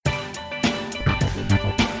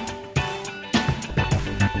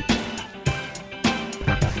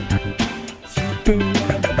Hello,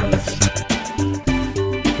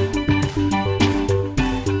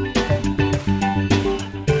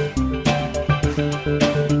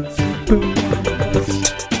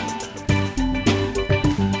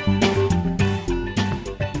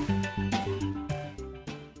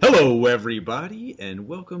 everybody, and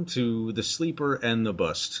welcome to The Sleeper and the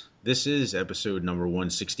Bust. This is episode number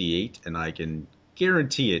 168, and I can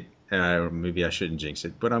guarantee it, maybe I shouldn't jinx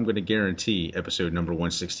it, but I'm going to guarantee episode number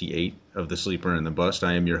 168 of The Sleeper and the Bust.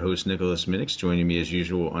 I am your host, Nicholas Minix, joining me as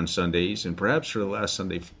usual on Sundays, and perhaps for the last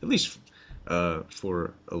Sunday, at least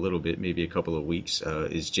for a little bit, maybe a couple of weeks,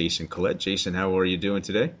 is Jason Collette. Jason, how are you doing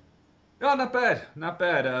today? Oh, not bad. Not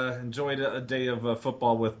bad. Enjoyed a day of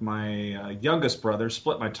football with my youngest brother.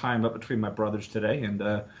 Split my time up between my brothers today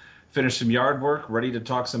and finished some yard work. Ready to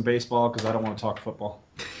talk some baseball because I don't want to talk football.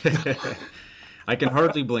 I can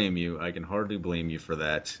hardly blame you. I can hardly blame you for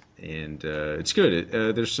that. And it's good.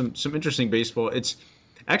 There's some interesting baseball. It's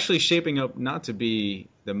actually shaping up not to be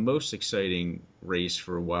the most exciting race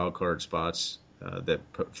for wild card spots that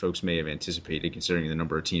folks may have anticipated, considering the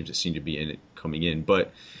number of teams that seem to be in it coming in.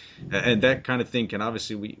 But and that kind of thing can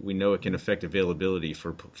obviously we know it can affect availability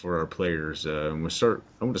for our players. I want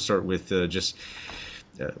to start with just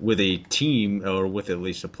with a team, or with at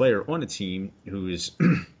least a player on a team who is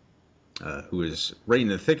right in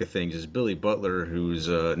the thick of things, is Billy Butler, who's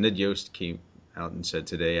Ned Yost came out and said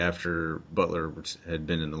today, after Butler had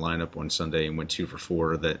been in the lineup on Sunday and went 2 for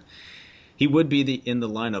 4, that he would be in the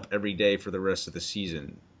lineup every day for the rest of the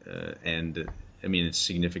season. And I mean, it's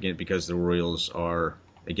significant because the Royals are,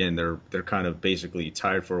 again, they're kind of basically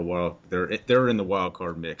tied for a while. They're in the wild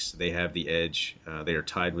card mix. They have the edge. They are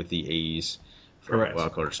tied with the A's for a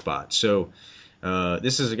wild card spot. So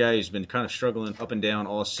this is a guy who's been kind of struggling up and down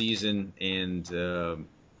all season, and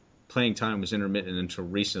playing time was intermittent until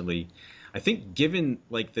recently. I think given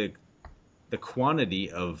like the quantity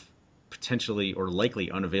of potentially or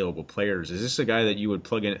likely unavailable players, is this a guy that you would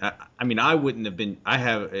plug in? I mean, I wouldn't have been.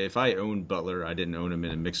 If I owned Butler, I didn't own him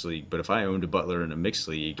in a mixed league, but if I owned a Butler in a mixed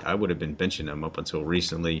league, I would have been benching him up until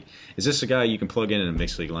recently. Is this a guy you can plug in a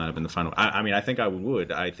mixed league lineup in the final? I mean, I think I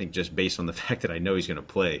would. I think just based on the fact that I know he's going to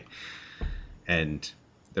play, and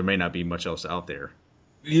there may not be much else out there.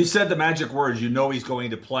 You said the magic words. You know he's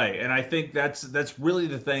going to play, and I think that's really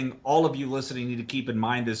the thing all of you listening need to keep in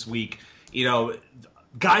mind this week. You know,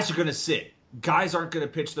 guys are going to sit. Guys aren't going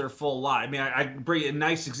to pitch their full lot. I mean, I bring a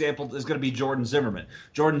nice example is going to be Jordan Zimmermann.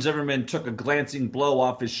 Jordan Zimmermann took a glancing blow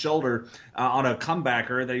off his shoulder on a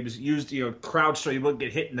comebacker that he was used, crouched so he wouldn't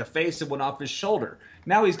get hit in the face, and went off his shoulder.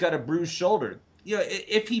 Now he's got a bruised shoulder.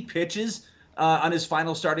 If he pitches on his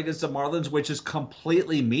final start against the Marlins, which is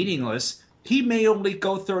completely meaningless, he may only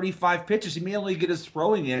go 35 pitches. He may only get his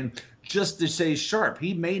throwing in just to stay sharp.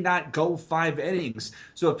 He may not go 5 innings.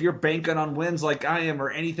 So if you're banking on wins like I am or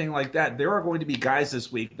anything like that, there are going to be guys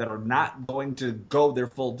this week that are not going to go their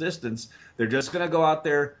full distance. They're just going to go out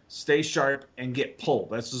there, stay sharp, and get pulled.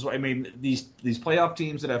 That's just what I mean. These playoff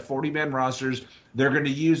teams that have 40-man rosters, they're going to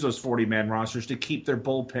use those 40-man rosters to keep their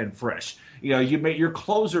bullpen fresh. Your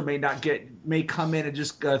closer may come in and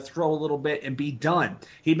just throw a little bit and be done.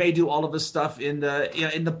 He may do all of his stuff in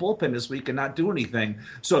the bullpen this week and not do anything.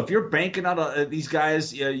 So if you're banking on these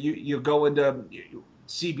guys, you go into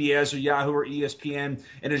CBS or Yahoo or ESPN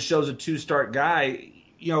and it shows a 2-start guy.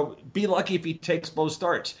 Be lucky if he takes both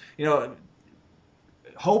starts.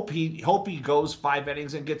 Hope he goes 5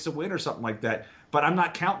 innings and gets a win or something like that. But I'm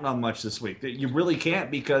not counting on much this week. You really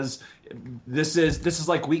can't, because this is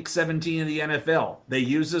like week 17 of the NFL. They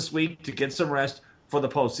use this week to get some rest for the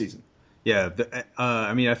postseason. Yeah,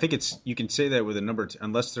 I mean, I think you can say that with a number,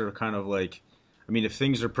 unless they're kind of like, I mean, if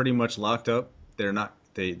things are pretty much locked up, they're not.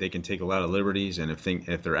 They can take a lot of liberties, and if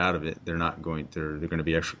they're out of it, they're going to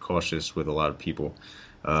be extra cautious with a lot of people.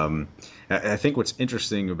 I think what's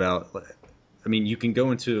interesting about, I mean, you can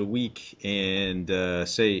go into a week and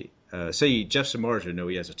say Jeff Samardzija,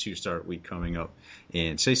 he has a 2-start week coming up,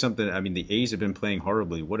 and say something. I mean, the A's have been playing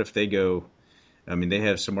horribly. What if they go? I mean, they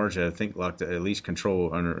have Samardzija, I think, locked at least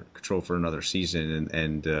under control for another season,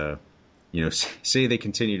 and say they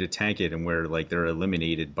continue to tank it and where like they're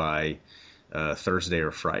eliminated by Thursday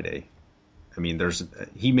or Friday. I mean,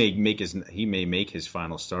 he may make his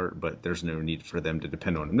final start, but there's no need for them to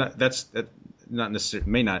depend on him.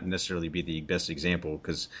 May not necessarily be the best example,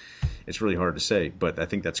 because it's really hard to say. But I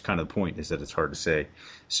think that's kind of the point, is that it's hard to say.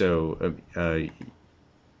 So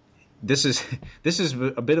this is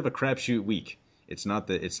a bit of a crapshoot week. It's not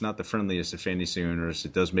the friendliest of fantasy owners.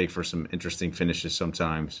 It does make for some interesting finishes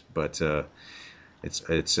sometimes, but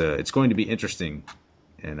it's going to be interesting.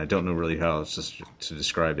 and I don't know really how else to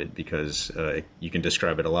describe it because you can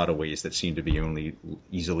describe it a lot of ways that seem to be only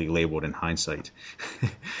easily labeled in hindsight.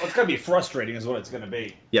 Well, it's going to be frustrating is what it's going to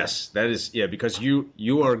be. Yes, that is, yeah, because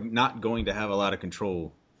you are not going to have a lot of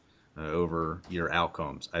control over your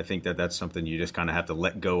outcomes. I think that's something you just kind of have to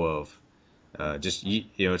let go of.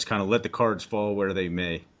 It's kind of let the cards fall where they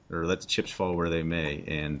may, or let the chips fall where they may,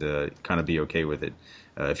 and kind of be okay with it.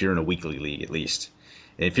 If you're in a weekly league, at least.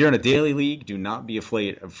 If you're in a daily league, do not be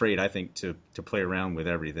afraid. I think to play around with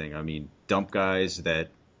everything. I mean, dump guys that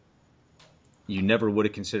you never would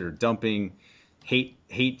have considered dumping. Hate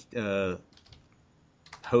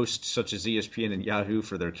hosts such as ESPN and Yahoo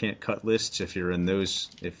for their can't cut lists. If you're in those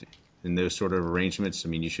sort of arrangements, I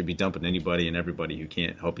mean, you should be dumping anybody and everybody who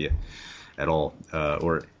can't help you at all,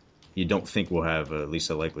 or you don't think will have at least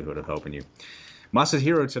a likelihood of helping you.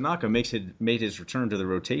 Masahiro Tanaka made his return to the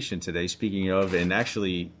rotation today, speaking of, and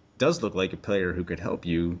actually does look like a player who could help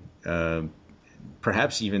you.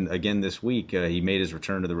 Perhaps even again this week, he made his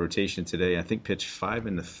return to the rotation today. I think pitched 5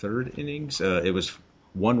 1/3 innings. It was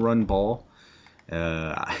 1-run ball.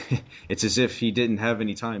 It's as if he didn't have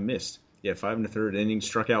any time missed. Yeah, 5 1/3 innings,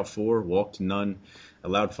 struck out 4, walked none,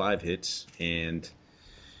 allowed 5 hits, and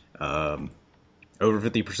over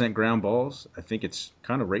 50% ground balls. I think it's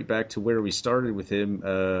kind of right back to where we started with him.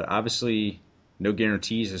 Obviously, no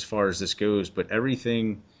guarantees as far as this goes, but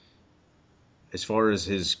everything as far as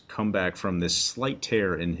his comeback from this slight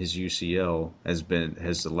tear in his UCL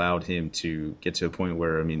has allowed him to get to a point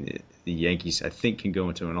where, I mean, the Yankees, I think, can go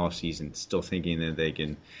into an offseason still thinking that they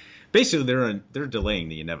can. Basically, they're delaying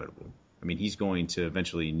the inevitable. I mean, he's going to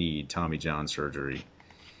eventually need Tommy John surgery.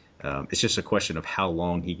 It's just a question of how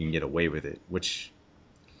long he can get away with it, which,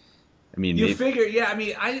 I mean... figure, yeah, I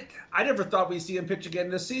mean, I never thought we'd see him pitch again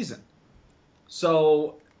this season.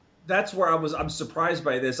 So that's where I'm surprised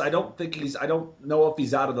by this. I don't know if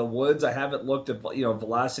he's out of the woods. I haven't looked at,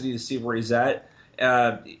 velocity to see where he's at.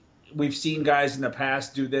 We've seen guys in the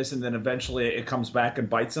past do this, and then eventually it comes back and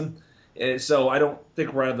bites them. So I don't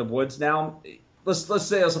think we're out of the woods now. Let's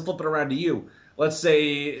flip it around to you. Let's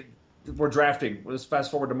say we're drafting. Let's fast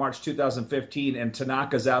forward to March 2015, and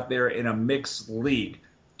Tanaka's out there in a mixed league.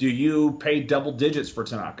 Do you pay double digits for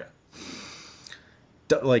Tanaka?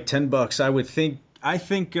 Like $10, I would think. I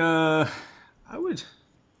think I would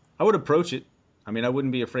approach it. I mean, I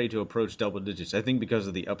wouldn't be afraid to approach double digits. I think because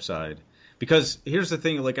of the upside. Because here's the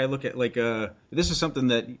thing, like I look at this is something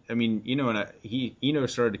that, I mean, Eno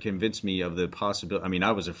started to convince me of the possibility. I mean,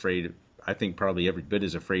 I was afraid. I think probably every bit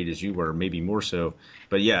as afraid as you were, maybe more so.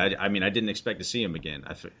 But yeah, I mean, I didn't expect to see him again.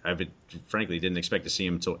 I frankly didn't expect to see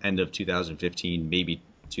him until end of 2015, maybe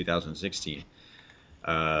 2016.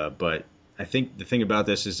 But I think the thing about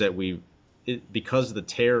this is that because the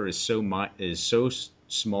tear is so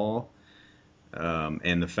small,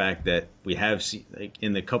 and the fact that we have seen, like,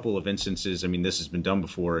 in the couple of instances, I mean, this has been done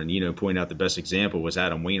before, and point out the best example was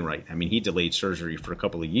Adam Wainwright. I mean, he delayed surgery for a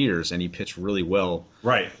couple of years, and he pitched really well.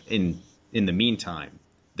 Right. In the meantime,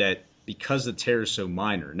 that because the tear is so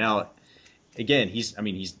minor. Now, again, he's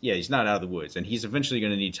not out of the woods, and he's eventually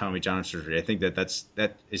going to need Tommy John surgery. I think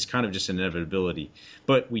that is kind of just an inevitability,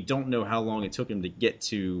 but we don't know how long it took him to get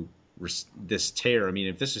to this tear. I mean,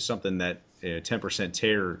 if this is something that 10%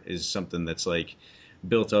 tear is something that's like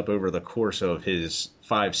built up over the course of his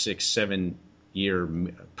 5, 6, 7 year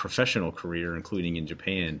professional career, including in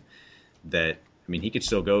Japan, that, I mean, he could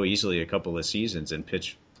still go easily a couple of seasons and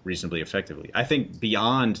pitch reasonably effectively. I think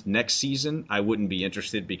beyond next season, I wouldn't be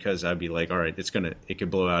interested because I'd be like, all right, it could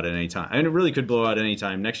blow out at any time. I mean, it really could blow out any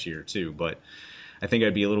time next year too, but I think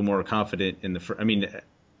I'd be a little more confident in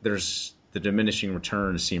there's the diminishing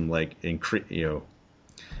returns seem like,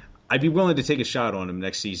 I'd be willing to take a shot on him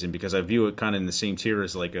next season because I view it kind of in the same tier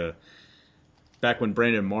as back when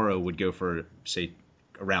Brandon Morrow would go for, say,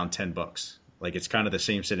 around $10. Like, it's kind of the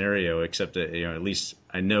same scenario, except that, at least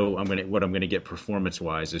I know what I'm gonna get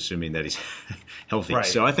performance-wise, assuming that he's healthy. Right.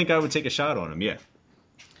 So I think I would take a shot on him. Yeah.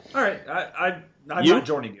 All right, I'm not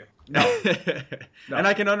joining you. No. And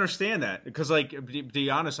I can understand that because, to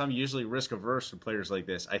be honest, I'm usually risk averse to players like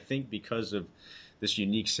this. I think because of this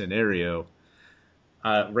unique scenario,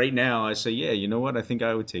 right now I say, yeah, you know what? I think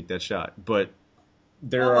I would take that shot. But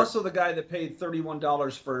also the guy that paid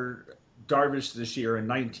 $31 for Darvish this year and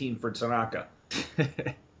 $19 for Tanaka.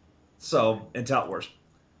 So, in Tout Wars.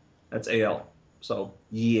 That's AL. So,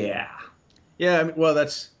 yeah. Yeah, I mean, well,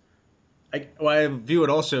 I view it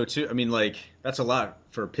also, too. I mean, that's a lot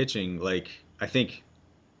for pitching. I think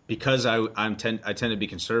because I tend to be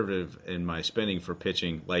conservative in my spending for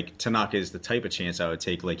pitching, Tanaka is the type of chance I would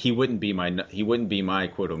take. He wouldn't be my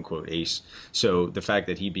quote-unquote ace. So, the fact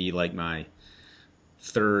that he'd be my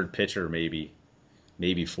third pitcher, maybe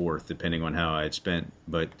fourth, depending on how I had spent.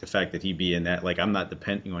 But the fact that he'd be in that, like, I'm not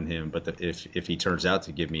depending on him, but if he turns out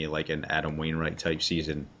to give me like an Adam Wainwright type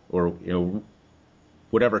season, or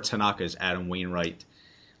whatever Tanaka's Adam Wainwright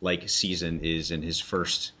like season is in his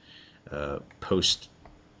first post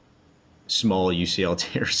small UCL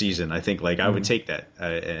tear season, I think I would take that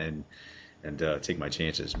and take my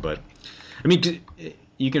chances. But I mean,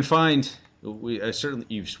 you can find. We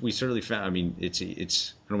certainly found. I mean, it's. I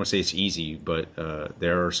don't want to say it's easy, but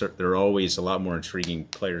there are always a lot more intriguing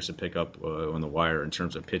players to pick up on the wire in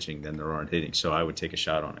terms of pitching than there are in hitting. So I would take a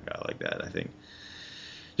shot on a guy like that. I think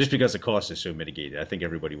just because the cost is so mitigated, I think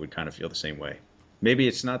everybody would kind of feel the same way. Maybe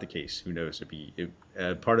it's not the case. Who knows?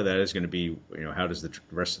 Part of that is going to be, how does the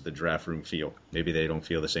rest of the draft room feel? Maybe they don't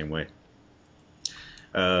feel the same way.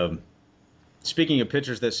 Speaking of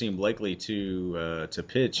pitchers that seem likely to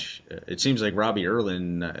pitch, it seems like Robbie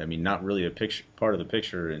Erlin. I mean, not really part of the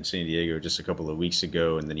picture in San Diego just a couple of weeks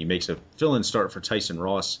ago, and then he makes a fill-in start for Tyson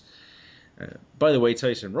Ross. By the way,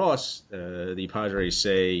 Tyson Ross, the Padres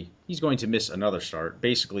say he's going to miss another start.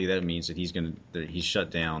 Basically, that means that he's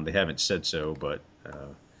shut down. They haven't said so, but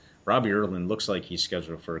Robbie Erlin looks like he's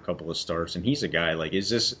scheduled for a couple of starts, and he's a guy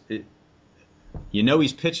he's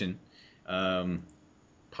pitching.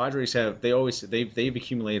 Padres they've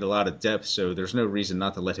accumulated a lot of depth, so there's no reason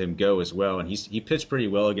not to let him go as well. And he pitched pretty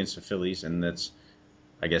well against the Phillies, and that's,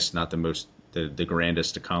 I guess, not the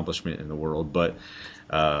grandest accomplishment in the world, but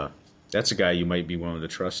that's a guy you might be willing to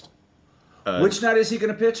trust. Which night is he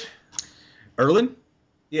going to pitch? Erlin?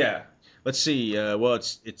 Yeah. Let's see. Well,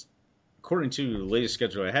 it's according to the latest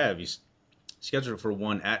schedule I have, he's scheduled for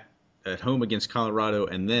one at home against Colorado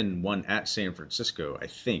and then one at San Francisco, I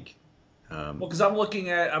think. Well, because I'm looking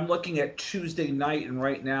at Tuesday night, and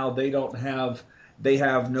right now they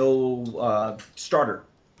have no starter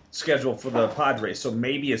scheduled for the Padres. So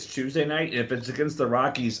maybe it's Tuesday night. If it's against the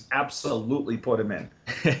Rockies, absolutely put him in.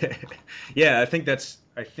 Yeah, I think that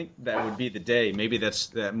would be the day. Maybe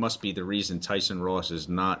that must be the reason Tyson Ross is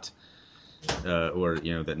not, or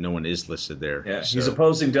that no one is listed there. Yeah, so. He's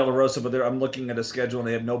opposing De La Rosa, but I'm looking at a schedule and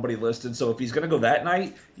they have nobody listed. So if he's going to go that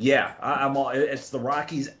night, yeah, I'm all. It's the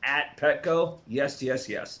Rockies at Petco. Yes.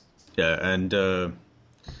 Yeah, and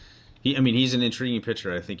he's an intriguing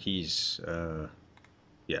pitcher. I think he's.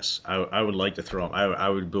 Yes, I would like to throw him. I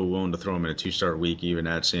would be willing to throw him in a 2-start week, even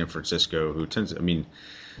at San Francisco, who tends.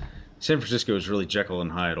 San Francisco is really Jekyll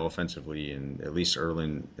and Hyde offensively, and at least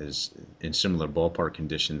Erlin is in similar ballpark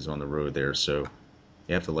conditions on the road there. So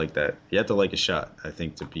you have to like that. You have to like a shot, I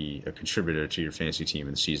think, to be a contributor to your fantasy team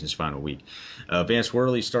in the season's final week. Vance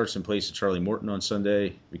Worley starts in place of Charlie Morton on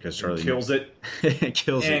Sunday because Charlie kills it.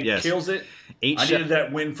 Kills it. I needed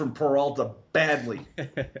that win from Peralta badly.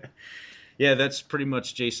 Yeah, that's pretty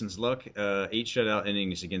much Jason's luck. 8 shutout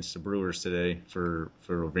innings against the Brewers today for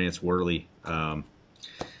Vance Worley.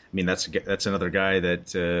 That's another guy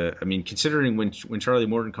that considering when Charlie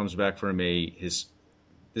Morton comes back from this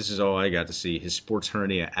is all I got to see. His sports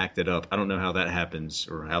hernia acted up. I don't know how that happens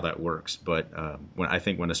or how that works, but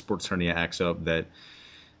when a sports hernia acts up, that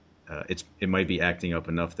it might be acting up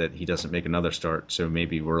enough that he doesn't make another start. So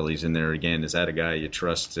maybe Worley's in there again. Is that a guy you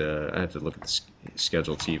trust? I have to look at the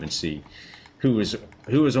schedule to even see who was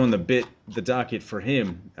on the docket for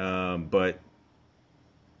him. But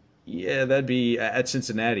yeah, that'd be at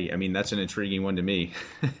Cincinnati. I mean, that's an intriguing one to me.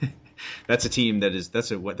 That's a team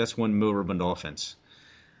that's one Moribund offense.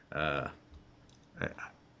 I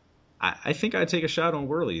think I'd take a shot on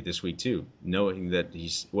Worley this week too, knowing that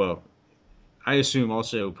I assume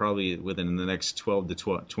also probably within the next 12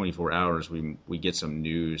 to 24 hours we get some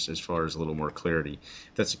news as far as a little more clarity.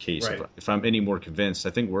 If that's the case, right. If I'm any more convinced,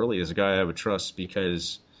 I think Worley is a guy I would trust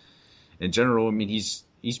because, in general, he's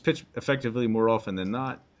pitched effectively more often than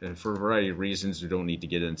not for a variety of reasons. We don't need to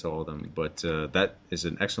get into all of them, but that is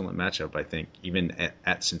an excellent matchup, I think, even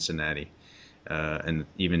at Cincinnati, and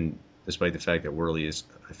even despite the fact that Worley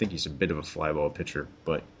I think he's a bit of a fly ball pitcher,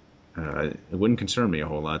 but. It wouldn't concern me a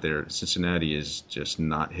whole lot there. Cincinnati is just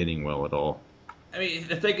not hitting well at all.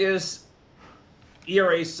 The thing is,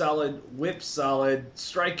 ERA solid, WHIP solid,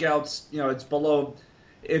 strikeouts. It's below.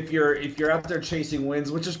 If you're out there chasing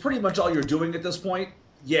wins, which is pretty much all you're doing at this point,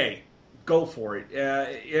 yay, go for it.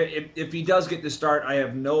 If he does get the start, I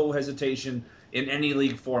have no hesitation in any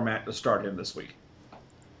league format to start him this week.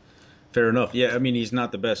 Fair enough. Yeah, he's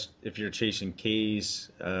not the best if you're chasing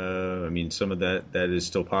Ks. Some of that is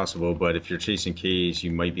still possible, but if you're chasing Ks,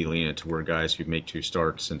 you might be leaning toward guys who make 2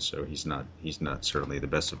 starts, and so he's not certainly the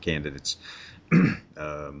best of candidates.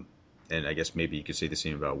 And I guess maybe you could say the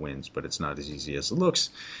same about wins, but it's not as easy as it looks.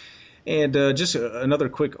 And just another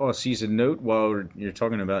quick off-season note while you're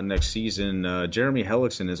talking about next season, Jeremy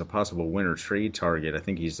Hellickson is a possible winter trade target. I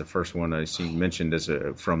think he's the first one I've seen mentioned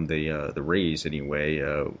from the Rays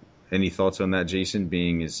anyway. Any thoughts on that, Jason,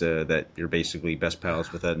 being is that you're basically best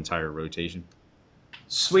pals with that entire rotation?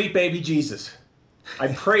 Sweet baby Jesus. I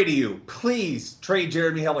pray to you, please trade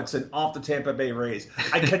Jeremy Hellickson off the Tampa Bay Rays.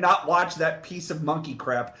 I cannot watch that piece of monkey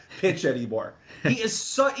crap pitch anymore.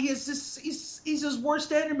 He's his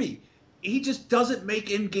worst enemy. He just doesn't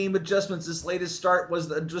make in-game adjustments. This latest start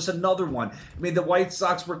was just another one. I mean, the White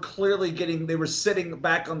Sox were clearly they were sitting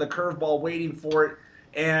back on the curveball waiting for it,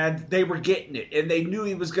 and they were getting it. And they knew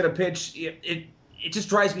he was going to pitch. It just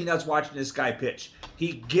drives me nuts watching this guy pitch.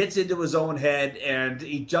 He gets into his own head, and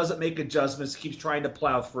he doesn't make adjustments, keeps trying to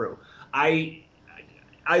plow through. I'd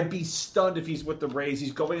be stunned if he's with the Rays.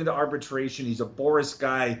 He's going into arbitration. He's a Boris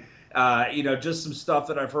guy. Just some stuff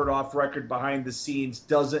that I've heard off record behind the scenes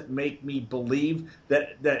doesn't make me believe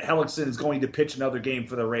that Hellickson is going to pitch another game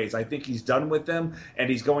for the Rays. I think he's done with them, and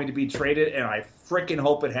he's going to be traded, and I freaking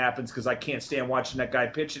hope it happens because I can't stand watching that guy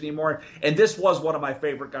pitch anymore. And this was one of my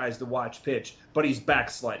favorite guys to watch pitch, but he's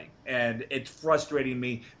backsliding, and it's frustrating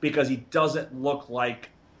me because he doesn't look like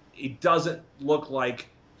he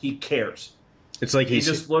cares. It's like he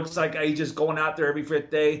just looks like he's just going out there every fifth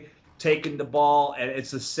day, taking the ball, and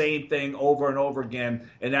it's the same thing over and over again.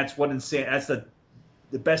 And that's what that's the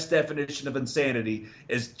best definition of insanity,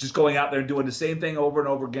 is just going out there and doing the same thing over and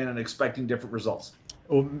over again and expecting different results.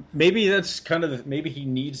 Well, maybe that's kind of maybe he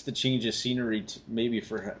needs to change his scenery.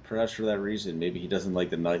 Perhaps for that reason. Maybe he doesn't like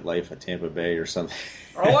the nightlife at Tampa Bay or something.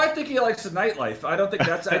 Oh, I think he likes the nightlife. I don't think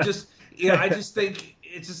that's. I just think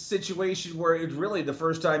it's a situation where it's really the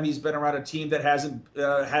first time he's been around a team that hasn't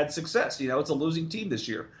had success. It's a losing team this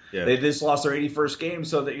year. Yeah. They just lost their 81st game,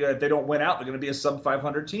 so that if they don't win out, they're going to be a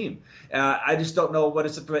sub-500 team. I just don't know what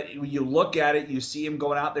it's. But when you look at it, you see him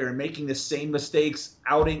going out there and making the same mistakes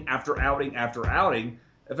outing after outing after outing.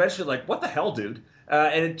 Eventually, like, what the hell, dude?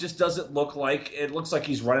 And it just doesn't look like – it looks like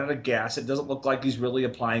he's running out of gas. It doesn't look like he's really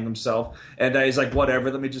applying himself. And he's like, whatever,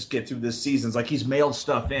 let me just get through this season. It's like he's mailed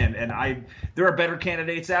stuff in. And there are better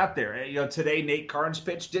candidates out there. Today Nate Karns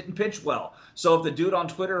didn't pitch well. So if the dude on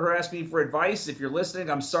Twitter who asked me for advice, if you're listening,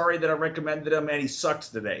 I'm sorry that I recommended him, and he sucks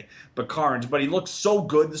today. But he looked so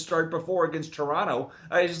good the start before against Toronto.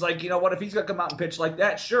 I was just like, you know what, if he's going to come out and pitch like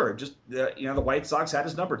that, sure. Just, the White Sox had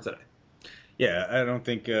his number today. Yeah, I don't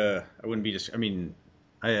think I wouldn't be just. I mean,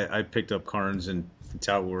 I picked up Karns and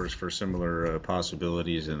Tout Wars for similar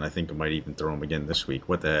possibilities, and I think I might even throw him again this week.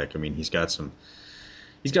 What the heck? I mean, he's got some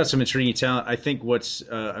intriguing talent. I think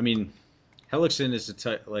Hellickson is the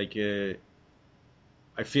type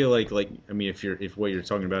I feel like if what you're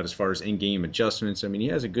talking about as far as in-game adjustments, I mean, he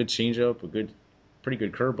has a good changeup, pretty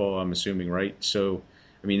good curveball, I'm assuming, right? So,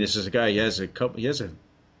 I mean, this is a guy. He has a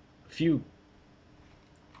few.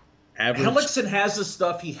 Average. Hellickson has the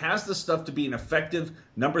stuff. He has the stuff to be an effective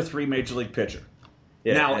number 3 major league pitcher.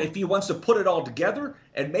 Yeah, now, if he wants to put it all together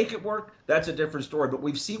and make it work, that's a different story. But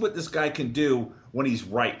we've seen what this guy can do when he's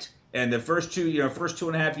right. And the first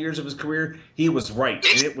 2.5 years of his career, he was right,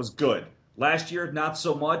 and it was good. Last year, not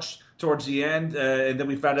so much towards the end, and then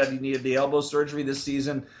we found out he needed the elbow surgery this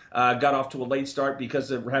season. Got off to a late start because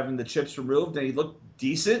of having the chips removed, and he looked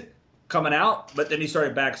decent coming out, but then he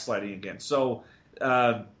started backsliding again. So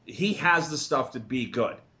he has the stuff to be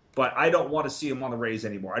good, but I don't want to see him on the Rays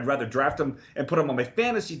anymore. I'd rather draft him and put him on my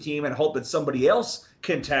fantasy team and hope that somebody else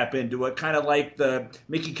can tap into it, kind of like the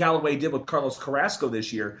Mickey Callaway did with Carlos Carrasco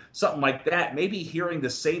this year, something like that. Maybe hearing the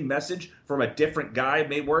same message from a different guy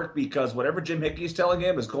may work, because whatever Jim Hickey is telling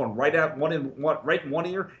him is going right in one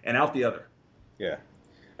ear and out the other. Yeah.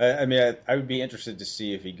 I mean, I would be interested to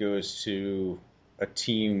see if he goes to a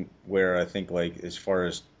team where I think, like, as far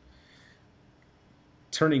as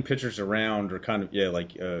turning pitchers around, or kind of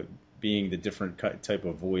being the different type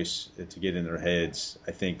of voice to get in their heads.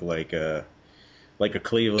 I think like a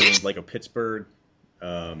Cleveland, like a Pittsburgh,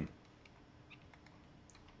 one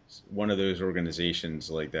of those organizations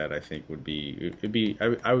like that. I think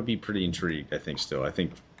I would be pretty intrigued. I think still. I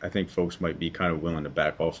think folks might be kind of willing to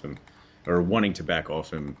back off him, or wanting to back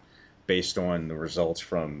off him, based on the results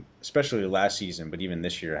from, especially last season, but even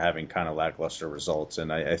this year, having kind of lackluster results.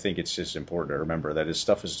 And I think it's just important to remember that his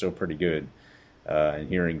stuff is still pretty good. And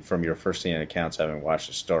hearing from your firsthand accounts, having watched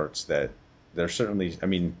the starts, that there's certainly, I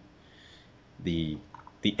mean, the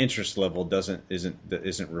interest level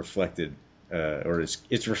isn't reflected, or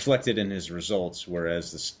it's reflected in his results,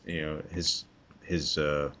 whereas his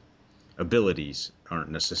abilities aren't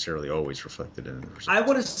necessarily always reflected in the results. I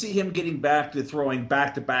want to see him getting back to throwing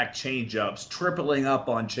back-to-back change-ups, tripling up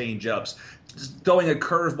on change-ups, throwing a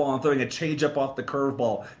curveball and throwing a change-up off the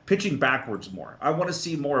curveball, pitching backwards more. I want to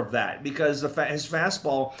see more of that because his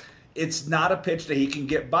fastball, it's not a pitch that he can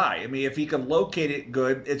get by. I mean, if he can locate it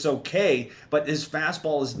good, it's okay, but his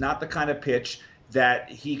fastball is not the kind of pitch that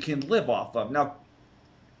he can live off of. Now,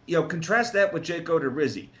 contrast that with Jake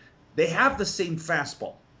Odorizzi. They have the same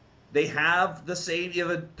fastball. They have the same,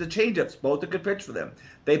 the changeups, both a good pitch for them.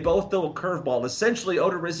 They both throw a curveball. Essentially,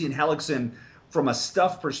 Odorizzi and Hellickson, from a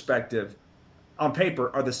stuff perspective, on paper,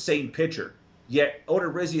 are the same pitcher. Yet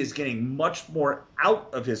Odorizzi is getting much more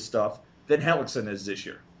out of his stuff than Hellickson is this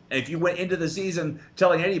year. And if you went into the season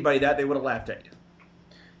telling anybody that, they would have laughed at you.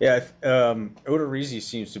 Yeah, Odorizzi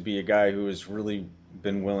seems to be a guy who has really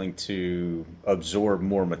been willing to absorb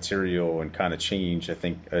more material and kind of change, I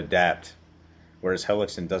think, adapt. Whereas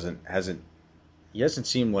Hellickson hasn't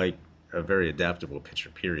seemed like a very adaptable pitcher,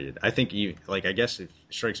 period. I think, I guess it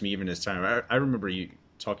strikes me even this time. I remember you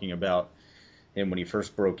talking about him when he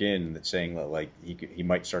first broke in, saying that like he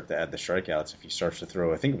might start to add the strikeouts if he starts to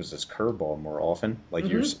throw. I think it was his curveball more often.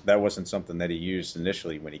 That wasn't something that he used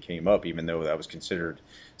initially when he came up, even though that was considered,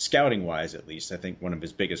 scouting wise at least, I think one of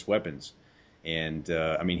his biggest weapons. And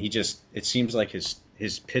it seems like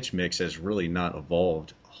his pitch mix has really not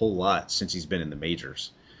evolved a whole lot since he's been in the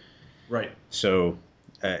majors. Right. So,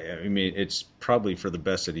 it's probably for the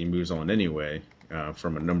best that he moves on anyway, for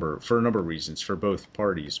a number of reasons for both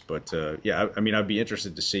parties. But I'd be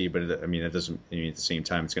interested to see. But it doesn't. At the same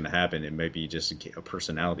time, it's going to happen. It might be just a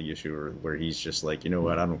personality issue, or where he's just like, you know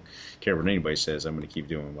what, I don't care what anybody says. I'm going to keep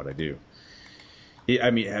doing what I do.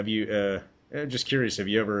 Have you? Just curious. Have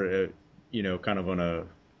you ever? Kind of on a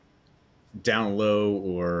down low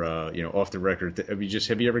or off the record, have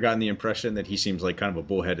you ever gotten the impression that he seems like kind of a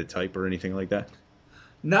bullheaded type or anything like that?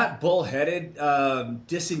 Not bullheaded,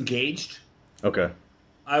 disengaged. Okay.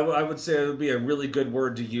 I would say it would be a really good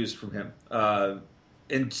word to use from him.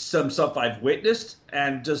 In some stuff I've witnessed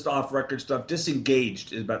and just off record stuff,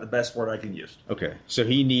 disengaged is about the best word I can use. Okay. So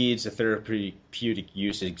he needs a therapeutic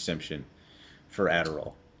use exemption for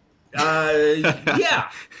Adderall. Yeah,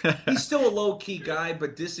 he's still a low-key guy,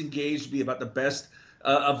 but disengaged would be about the best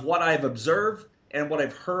of what I've observed and what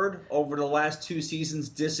I've heard over the last 2 seasons.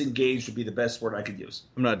 Disengaged would be the best word I could use.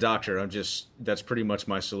 I'm not a doctor. That's pretty much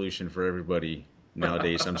my solution for everybody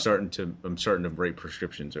nowadays. I'm starting to write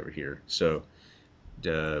prescriptions over here. So,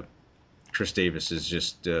 Chris Davis is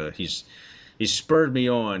just he's spurred me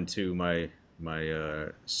on to my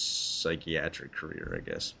psychiatric career, I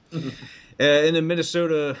guess. In the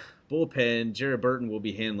Minnesota bullpen, Jared Burton will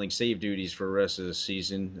be handling save duties for the rest of the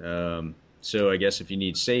season. So I guess if you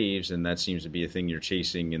need saves, and that seems to be a thing you're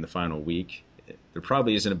chasing in the final week, there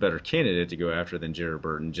probably isn't a better candidate to go after than Jared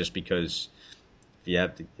Burton, just because if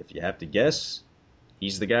you have to guess,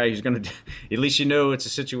 he's the guy who's going to – at least it's a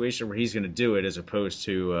situation where he's going to do it, as opposed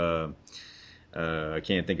to I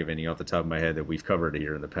can't think of any off the top of my head that we've covered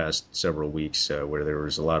here in the past several weeks where there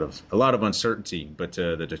was a lot of uncertainty. But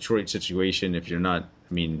the Detroit situation, if you're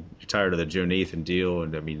tired of the Joe Nathan deal,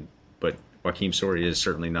 but Joakim Soria is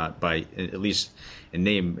certainly not, by at least in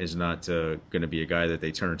name, is not going to be a guy that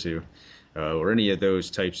they turn to, or any of those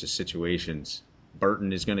types of situations.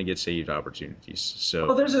 Burton is going to get saved opportunities.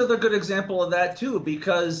 So, there's another good example of that too,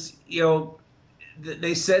 because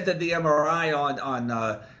they said that the MRI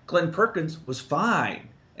on Glenn Perkins was fine,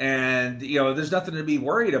 and there's nothing to be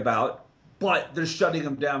worried about, but they're shutting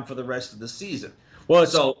him down for the rest of the season. Well,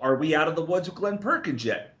 so are we out of the woods with Glenn Perkins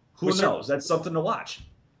yet? Who knows? That's something to watch.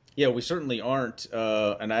 Yeah, we certainly aren't.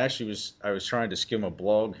 And I was trying to skim a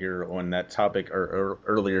blog here on that topic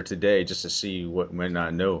earlier today, just to see what we might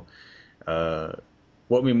not know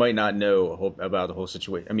about the whole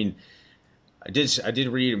situation. I did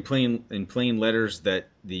read in plain letters that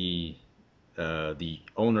the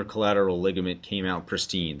ulnar collateral ligament came out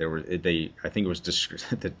pristine. I think it was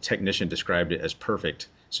the technician described it as perfect.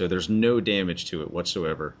 So there's no damage to it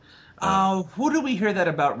whatsoever. Who did we hear that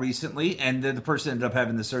about recently? And the person ended up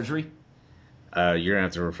having the surgery? You're going to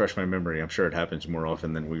have to refresh my memory. I'm sure it happens more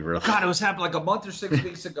often than we realize. God, it was happening like a month or 6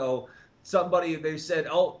 weeks ago. They said,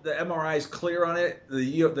 the MRI is clear on it.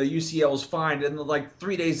 The UCL is fine. And like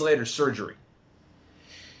 3 days later, surgery.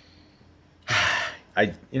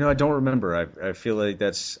 I don't remember. I feel like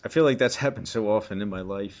that's happened so often in my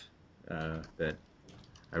life that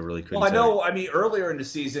I really couldn't. Well, I know. Earlier in the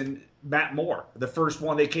season, Matt Moore, the first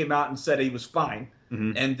one, they came out and said he was fine,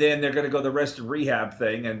 and then they're going to go the rest of rehab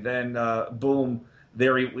thing, and then boom,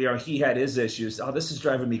 there he had his issues. Oh, this is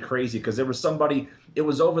driving me crazy because there was somebody. It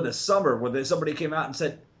was over the summer where somebody came out and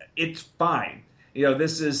said it's fine.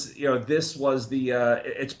 This was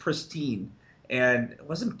it's pristine, and it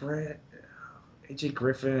wasn't Brett, AJ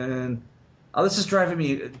Griffin. Oh, this is driving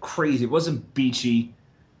me crazy. It wasn't Beachy.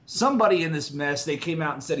 Somebody in this mess, they came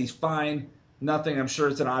out and said he's fine. Nothing. I'm sure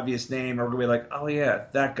it's an obvious name. Or we're gonna be like, oh yeah,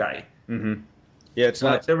 that guy. Mm-hmm. Yeah, it's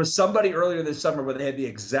not. There was somebody earlier this summer where they had the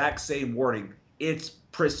exact same wording. It's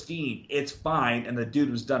pristine. It's fine, and the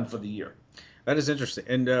dude was done for the year. That is interesting.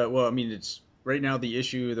 And well, I mean, it's right now the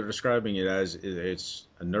issue they're describing it as it's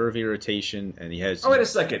a nerve irritation, and he has. Oh, wait a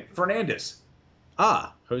second, Fernandez.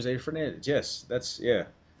 Jose Fernandez. Yes, that's yeah.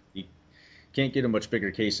 You can't get a much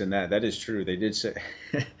bigger case than that. That is true. They did say.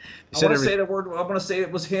 I want to say the word. I want to say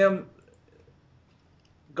it was him.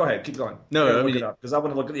 Go ahead, keep going. No, I mean, look it up because I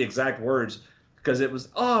want to look at the exact words because it was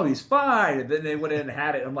he's fine, and then they went in and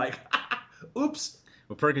had it. I'm like, oops.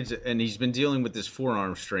 Well, Perkins, and he's been dealing with this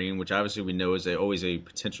forearm strain, which obviously we know is always a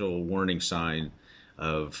potential warning sign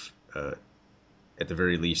of, at the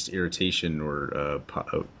very least, irritation or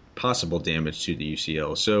possible damage to the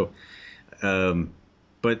UCL. So,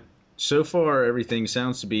 but so far everything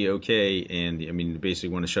sounds to be okay, and I mean, they basically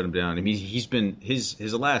want to shut him down. I mean, he's been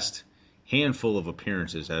his last handful of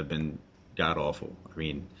appearances have been god awful. I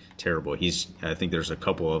mean, terrible. I think there's a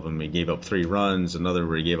couple of them. He gave up 3 runs, another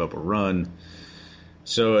where he gave up a run.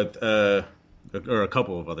 So, or a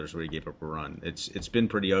couple of others where he gave up a run. It's been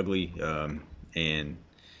pretty ugly, and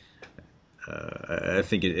I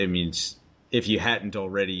think it means if you hadn't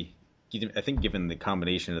already, I think given the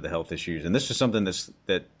combination of the health issues, and this was something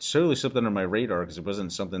that solely slipped under my radar because it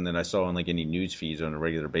wasn't something that I saw on like any news feeds on a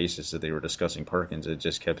regular basis that they were discussing Perkins. It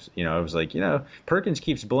just kept, I was like, Perkins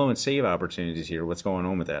keeps blowing save opportunities here. What's going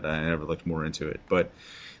on with that? I never looked more into it, but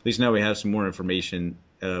at least now we have some more information.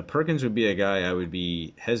 Perkins would be a guy I would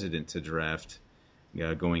be hesitant to draft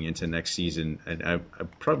going into next season. And I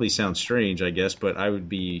probably sound strange, I guess, but I would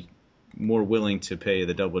be more willing to pay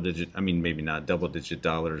the maybe not double-digit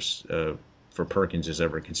dollars for Perkins as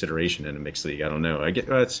ever a consideration in a mixed league. I don't know. I get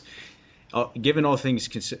that's given all things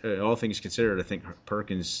considered. I think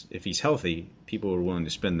Perkins, if he's healthy, people are willing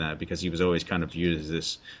to spend that because he was always kind of viewed as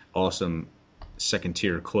this awesome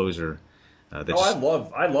second-tier closer. I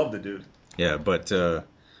love the dude. Yeah, but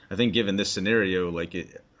I think given this scenario,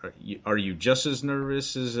 are you just as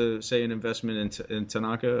nervous as say an investment in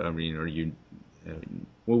Tanaka? I mean, are you?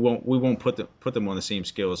 We won't put them on the same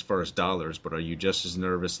scale as far as dollars, but are you just as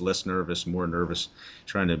nervous, less nervous, more nervous,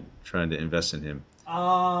 trying to invest in him?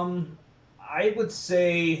 I would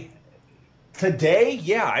say today,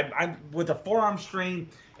 yeah, I'm with a forearm strain,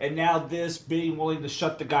 and now this being willing to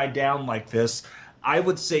shut the guy down like this. I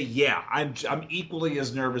would say, yeah, I'm equally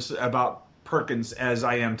as nervous about Perkins as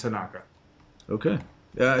I am Tanaka. Okay,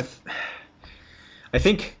 I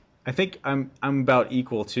think I'm about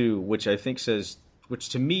equal too, which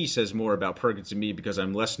to me says more about Perkins to me because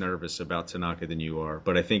I'm less nervous about Tanaka than you are.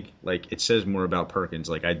 But I think it says more about Perkins.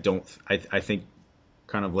 I think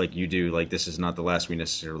kind of like you do. Like this is not the last we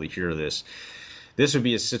necessarily hear of this. This would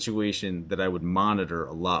be a situation that I would monitor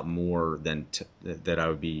a lot more than that I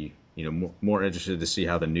would be. More interested to see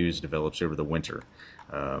how the news develops over the winter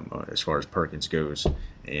as far as Perkins goes.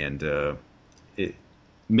 And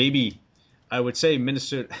maybe I would say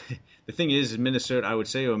Minnesota – the thing is Minnesota – I would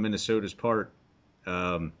say on Minnesota's part,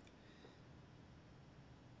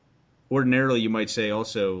 ordinarily you might say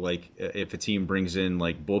also if a team brings in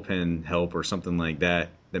bullpen help or something like that,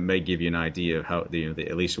 that may give you an idea of how they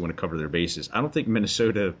at least want to cover their bases. I don't think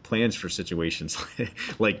Minnesota plans for situations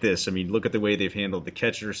like this. I mean, look at the way they've handled the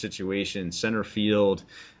catcher situation, center field,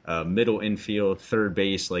 middle infield, third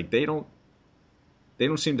base. They don't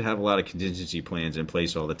seem to have a lot of contingency plans in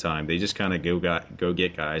place all the time. They just kind of go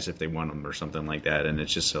get guys if they want them or something like that. And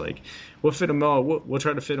it's just we'll fit them all. We'll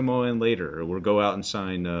try to fit them all in later, or we'll go out and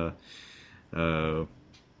sign.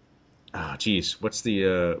 What's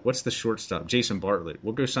the shortstop? Jason Bartlett.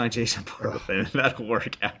 We'll go sign Jason Bartlett, and that'll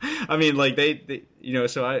work out. I mean, they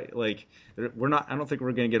so we're not. I don't think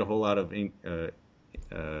we're going to get a whole lot of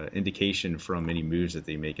indication from any moves that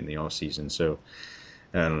they make in the off season. So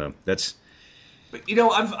I don't know. That's. But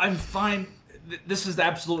I'm fine. This is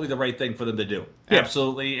absolutely the right thing for them to do. Yeah,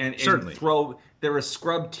 absolutely, and certainly they're a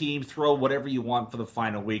scrub team. Throw whatever you want for the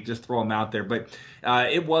final week. Just throw them out there. But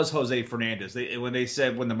it was Jose Fernandez. When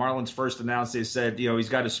the Marlins first announced, they said he's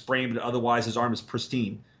got a sprain, but otherwise his arm is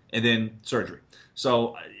pristine, and then surgery.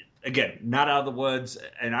 So again, not out of the woods.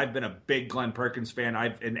 And I've been a big Glenn Perkins fan.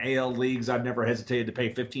 In AL leagues, I've never hesitated to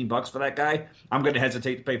pay $15 for that guy. I'm going to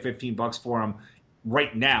hesitate to pay $15 for him.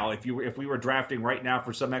 Right now, if we were drafting right now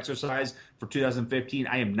for some exercise for 2015,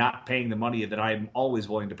 I am not paying the money that I am always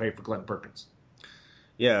willing to pay for Glenn Perkins.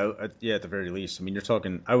 Yeah, at the very least. I mean, you're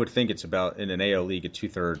talking. I would think it's about in an AL league a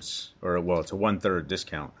 2/3, or well, it's a 1/3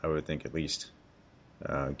 discount. I would think at least,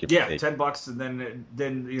 give or Yeah, take. $10, and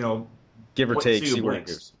then Give or take, see who see where it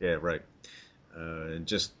blinks. goes. Yeah, right. And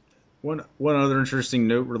just one other interesting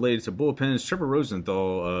note related to bullpens. Trevor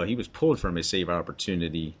Rosenthal, he was pulled from a save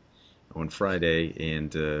opportunity on Friday,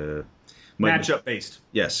 and Matchup based,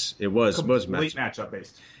 yes, it was complete matchup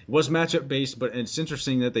based. it was matchup based, but it's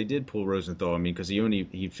interesting that they did pull Rosenthal. I mean, because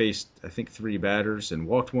he faced I think 3 batters and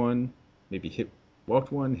walked one, maybe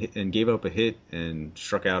walked one, and gave up a hit and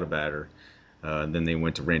struck out a batter. Then they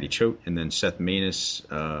went to Randy Choate and then Seth Maness.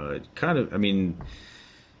 I mean,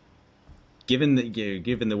 given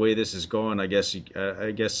the way this is going, I guess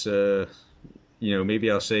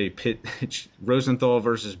maybe I'll say Rosenthal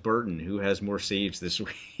versus Burton, who has more saves this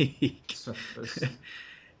week.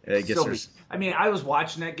 I guess there's. I mean, I was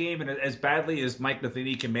watching that game, and as badly as Mike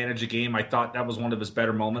Matheny can manage a game, I thought that was one of his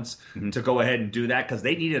better moments to go ahead and do that because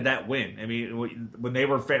they needed that win. I mean, when they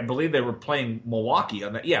were, I believe they were playing Milwaukee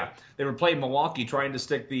on that. Yeah, they were playing Milwaukee, trying to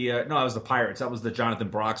stick the. No, that was the Pirates. That was the Jonathan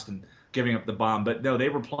Broxton giving up the bomb. But no, they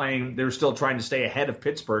were still trying to stay ahead of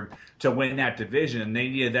Pittsburgh to win that division, and they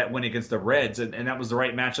needed that win against the Reds, and that was the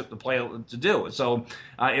right matchup to play to do. So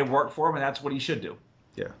it worked for him, and that's what he should do.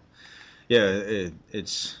 Yeah. Yeah,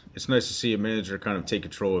 it's nice to see a manager kind of take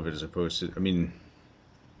control of it as opposed to. I mean,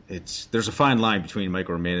 there's a fine line between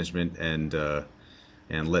micromanagement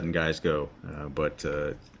and letting guys go, but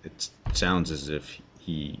it sounds as if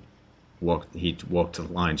he walked the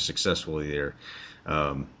line successfully there.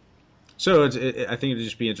 So I think it'll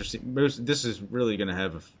just be interesting. This is really going to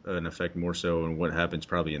have an effect more so on what happens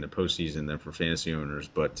probably in the postseason than for fantasy owners.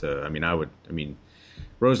 But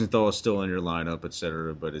Rosenthal is still in your lineup, et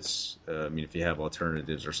cetera. But it's, if you have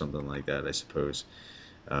alternatives or something like that, I suppose.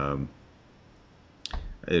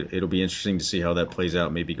 It'll be interesting to see how that plays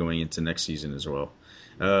out, maybe going into next season as well.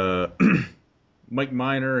 Mike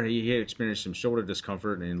Minor, he had experienced some shoulder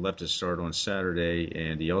discomfort and left his start on Saturday,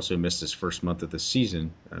 and he also missed his first month of the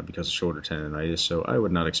season because of shoulder tendonitis. So I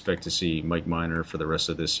would not expect to see Mike Minor for the rest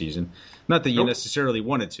of this season. Not that you necessarily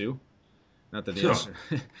wanted to. Not that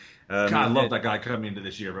God, I love that guy coming into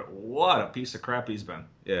this year, but what a piece of crap he's been.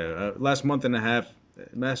 Yeah, last month,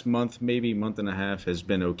 maybe month and a half has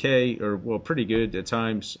been okay, or pretty good at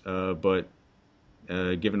times. But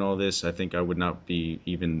given all this, I think I would not be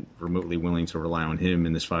even remotely willing to rely on him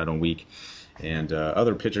in this final week. And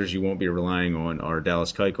other pitchers you won't be relying on are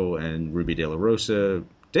Dallas Keuchel and Ruby De La Rosa.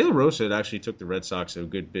 De La Rosa actually took the Red Sox a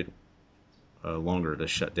good bit longer to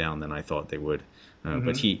shut down than I thought they would.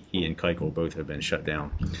 But he and Keuchel both have been shut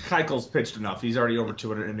down. Keuchel's pitched enough. He's already over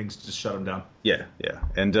 200 innings to shut him down. Yeah.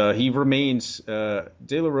 And he remains. De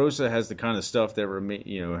La Rosa has the kind of stuff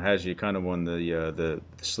that has you kind of on the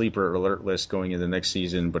sleeper alert list going into the next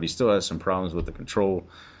season, but he still has some problems with the control,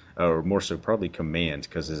 or more so probably command,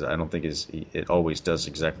 because I don't think it always does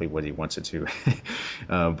exactly what he wants it to.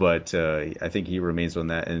 But I think he remains on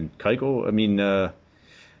that. And Keuchel,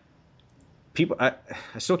 I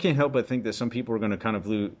still can't help but think that some people are going to kind of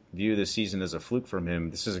view this season as a fluke from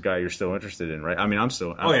him. This is a guy you're still interested in, right? I mean,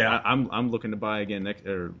 I'm looking to buy again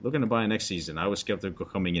looking to buy next season. I was skeptical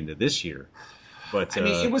coming into this year, but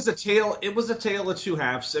it was a tale. It was a tale of two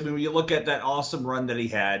halves. I mean, when you look at that awesome run that he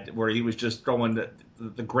had, where he was just throwing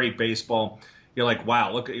the great baseball, you're like,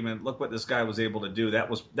 wow, look what this guy was able to do. That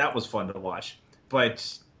was fun to watch,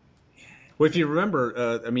 but. Well, if you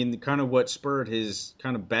remember, kind of what spurred his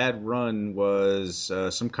kind of bad run was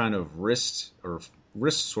some kind of wrist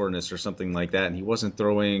soreness or something like that, and he wasn't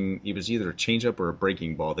throwing. He was either a changeup or a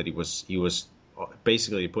breaking ball that he was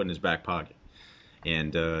basically put in his back pocket,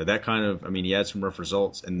 and that kind of. He had some rough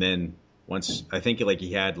results, and then once I think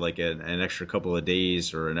he had an extra couple of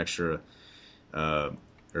days or an extra,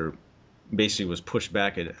 or basically was pushed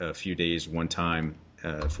back a few days one time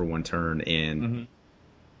for one turn and. Mm-hmm.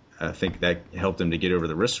 I think that helped him to get over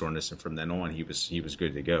the wrist soreness, and from then on, he was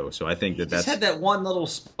good to go. So I think he just had that one little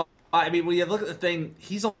spot. I mean, when you look at the thing,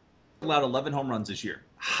 he's allowed 11 home runs this year.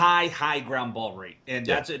 High ground ball rate, and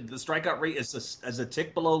that's it. The strikeout rate is a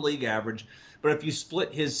tick below league average. But if you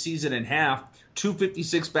split his season in half,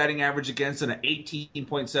 256 batting average against and an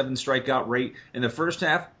 18.7 strikeout rate in the first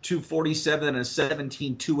half, 247 and a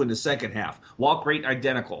 17.2 in the second half. Walk rate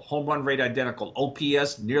identical, home run rate identical,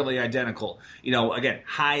 OPS nearly identical. Again,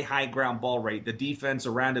 high ground ball rate. The defense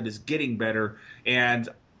around him is getting better, and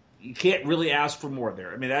you can't really ask for more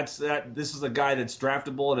there. I mean, this is a guy that's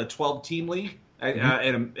draftable in a 12-team league.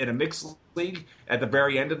 In a mixed league at the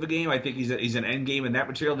very end of the game. I think he's an end game in that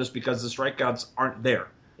material just because the strikeouts aren't there.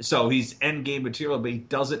 So he's end game material, but he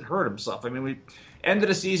doesn't hurt himself. I mean, we end of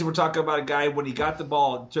the season, we're talking about a guy when he got the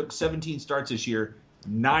ball, it took 17 starts this year,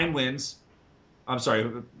 9 wins. I'm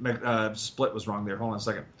sorry, split was wrong there. Hold on a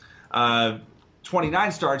second.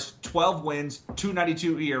 29 starts, 12 wins,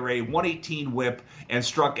 292 ERA, 118 WHIP, and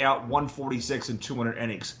struck out 146 in 200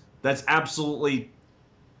 innings. That's absolutely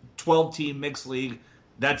 12-team mixed league.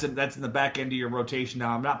 That's in the back end of your rotation.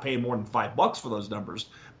 Now, I'm not paying more than $5 for those numbers,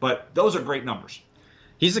 but those are great numbers.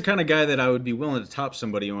 He's the kind of guy that I would be willing to top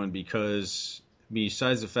somebody on because,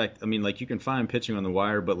 besides the fact, I mean, like, you can find pitching on the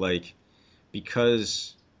wire, but, like,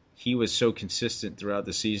 because he was so consistent throughout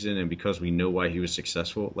the season and because we know why he was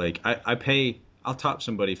successful, like, I'll top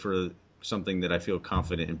somebody for something that I feel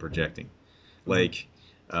confident in projecting. Like,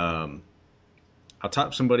 I'll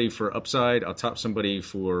top somebody for upside. I'll top somebody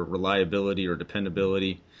for reliability or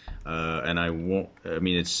dependability. And I won't, I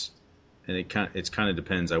mean, it kind of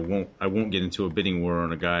depends. I won't get into a bidding war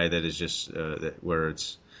on a guy that is just where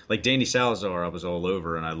it's like Danny Salazar. I was all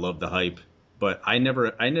over, and I loved the hype, but I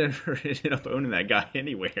never ended up owning that guy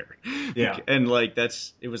anywhere. Yeah, and like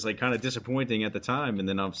it was like kind of disappointing at the time, and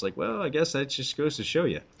then I was like, well, I guess that just goes to show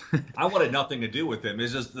you. I wanted nothing to do with him.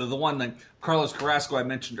 It's just the one that Carlos Carrasco I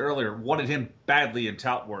mentioned earlier, wanted him badly in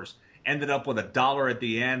Tout Wars. Ended up with $1 at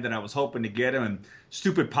the end, and I was hoping to get him. And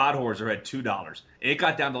stupid Podhorser had $2. It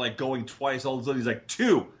got down to like going twice. All of a sudden, he's like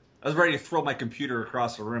 2. I was ready to throw my computer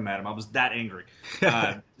across the room at him. I was that angry.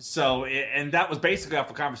 And that was basically off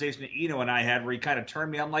a conversation that Eno and I had, where he kind of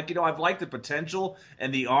turned me. I'm like, I've liked the potential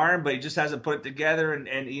and the arm, but he just hasn't put it together.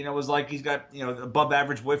 And was like, he's got above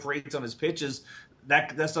average whiff rates on his pitches.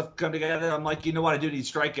 That stuff come together. I'm like, you know what? I do need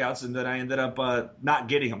strikeouts, and then I ended up not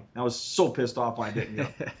getting him. I was so pissed off when I didn't get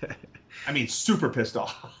him. I mean, super pissed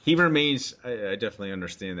off. He remains. I definitely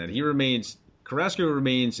understand that. Carrasco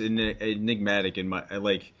remains enigmatic in my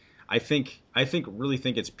like. I really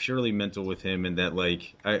think it's purely mental with him, and that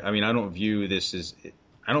like I mean I don't view this as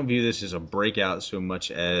a breakout so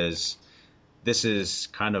much as this is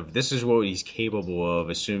what he's capable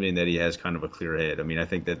of, assuming that he has kind of a clear head. I mean, I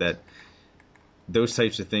think that those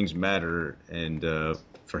types of things matter, and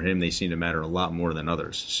for him they seem to matter a lot more than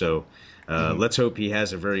others. So let's hope he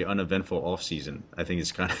has a very uneventful offseason. I think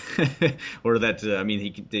it's kind of or that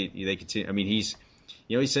they continue. I mean, he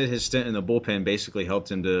said his stint in the bullpen basically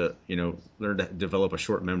helped him to learn to develop a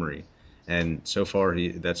short memory, and so far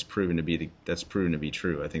that's proven to be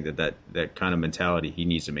true. I think that kind of mentality, he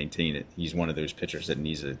needs to maintain it. He's one of those pitchers that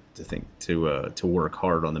needs to work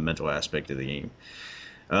hard on the mental aspect of the game.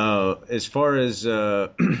 As far as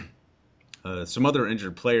some other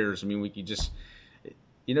injured players, I mean, we could just,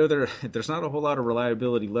 there's not a whole lot of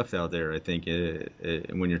reliability left out there, I think,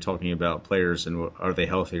 when you're talking about players and are they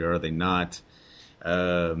healthy or are they not.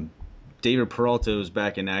 David Peralta is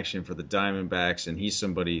back in action for the Diamondbacks, and he's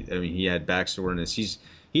somebody, I mean, he had back soreness. He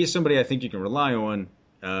is somebody I think you can rely on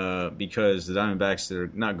because the Diamondbacks, they're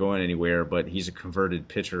not going anywhere, but he's a converted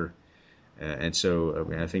pitcher. And so I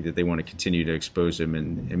mean, I think that they want to continue to expose him.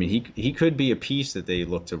 And I mean, he could be a piece that they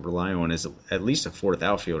look to rely on as at least a fourth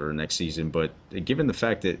outfielder next season. But given the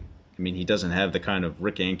fact that, I mean, he doesn't have the kind of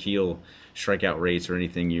Rick Ankiel strikeout rates or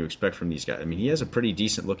anything you expect from these guys. I mean, he has a pretty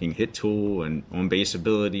decent looking hit tool and on base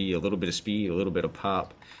ability, a little bit of speed, a little bit of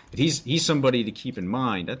pop. But he's somebody to keep in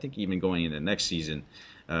mind, I think, even going into next season.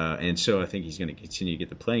 And so I think he's going to continue to get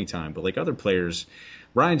the playing time. But like other players,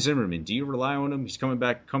 Ryan Zimmerman, do you rely on him? He comes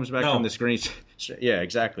back No. from the screen. Yeah,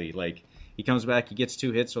 exactly. Like he comes back, he gets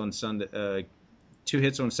 2 hits on Sunday, 2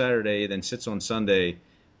 hits on Saturday, then sits on Sunday.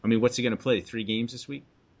 I mean, what's he going to play? 3 games this week?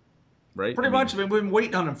 Right? Pretty much. I mean, we've been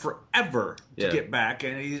waiting on him forever to get back,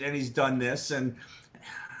 and he's done this. And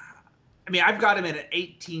I mean, I've got him in an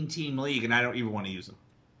 18-team league, and I don't even want to use him.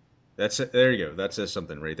 There you go. That says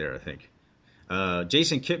something right there, I think.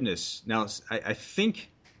 Jason Kipnis. Now, I think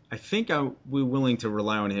I'll be willing to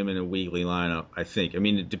rely on him in a weekly lineup. I think. I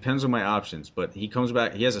mean, it depends on my options, but he comes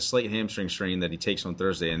back. He has a slight hamstring strain that he takes on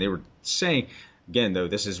Thursday, and they were saying, again, though,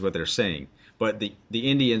 this is what they're saying. But the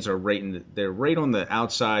Indians are they're right on the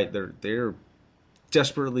outside. They're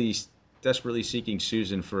desperately seeking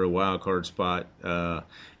Susan for a wild card spot,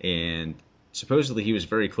 and supposedly he was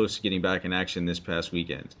very close to getting back in action this past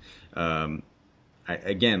weekend. I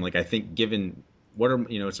think given what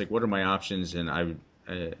are my options, and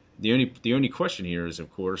the only question here is,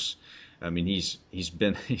 of course, I mean he's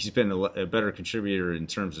been a better contributor in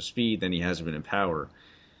terms of speed than he has been in power,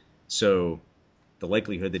 so the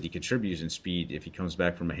likelihood that he contributes in speed if he comes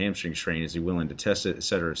back from a hamstring strain, is he willing to test it, et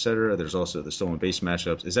cetera, et cetera. There's also the stolen base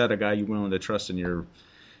matchups. Is that a guy you're willing to trust in your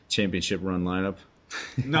championship run lineup?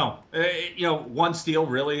 No, one steal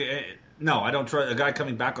really. No, I don't trust a guy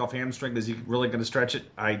coming back off hamstring. Is he really going to stretch it?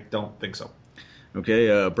 I don't think so.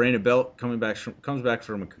 Okay, Brandon Belt comes back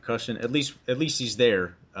from a concussion. At least he's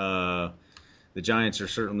there. The Giants are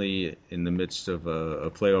certainly in the midst of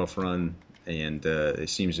a playoff run, and it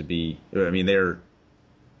seems to be. I mean,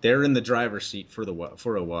 they're in the driver's seat for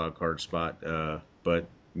a wild card spot. But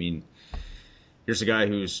I mean, here's a guy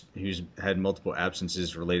who's had multiple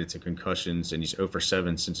absences related to concussions, and he's 0 for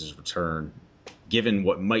 7 since his return. Given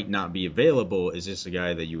what might not be available, is this a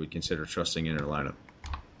guy that you would consider trusting in your lineup?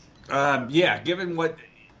 Yeah, given what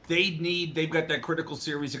they need, they've got that critical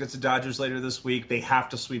series against the Dodgers later this week. They have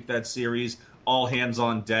to sweep that series. All hands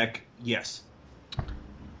on deck. Yes.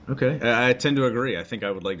 Okay, I tend to agree. I think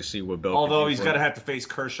I would like to see what Bell. Although he's got to have to face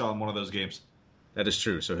Kershaw in one of those games. That is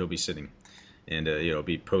true. So he'll be sitting, and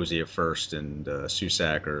be Posey at first and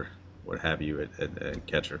Susac or what have you at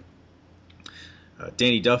catcher.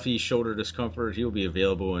 Danny Duffy, shoulder discomfort. He'll be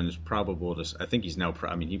available and is probable to. I think he's now.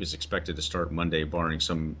 I mean, he was expected to start Monday, barring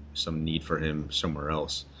some need for him somewhere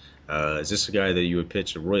else. Is this a guy that you would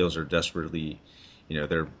pitch? The Royals are desperately,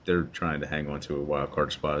 they're trying to hang on to a wild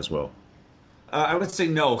card spot as well. I would say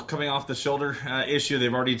no. Coming off the shoulder issue,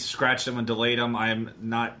 they've already scratched him and delayed him. I'm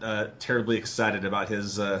not terribly excited about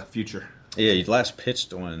his future. Yeah, he last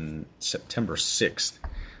pitched on September 6th,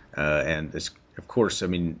 and it's, of course, I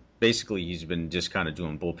mean. Basically, he's been just kind of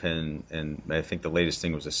doing bullpen, and I think the latest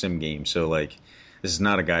thing was a sim game. So, this is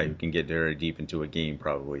not a guy who can get very deep into a game,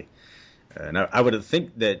 probably. And I would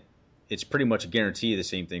think that it's pretty much a guarantee the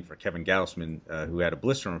same thing for Kevin Gausman, who had a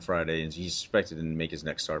blister on Friday, and he's expected to make his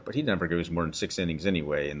next start. But he never goes more than 6 innings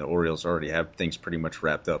anyway, and the Orioles already have things pretty much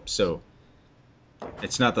wrapped up. So,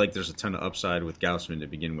 it's not like there's a ton of upside with Gausman to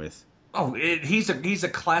begin with. Oh, he's a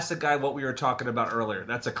classic guy. What we were talking about earlier.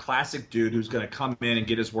 That's a classic dude who's going to come in and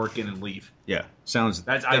get his work in and leave. Yeah, sounds.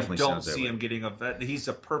 I definitely don't sounds see that him way. getting a vet. He's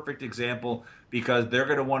a perfect example because they're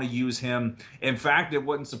going to want to use him. In fact, it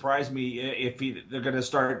wouldn't surprise me if they're going to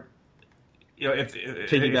start. If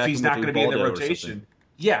he's not going to be in the rotation.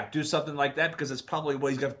 Yeah, do something like that because it's probably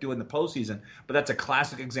what he's got to do in the postseason. But that's a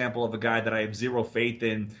classic example of a guy that I have zero faith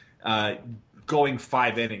in. Going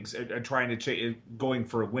 5 innings and trying to going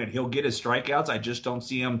for a win. He'll get his strikeouts. I just don't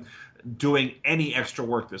see him doing any extra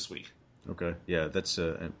work this week. Okay, yeah, that's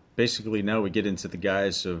basically now we get into the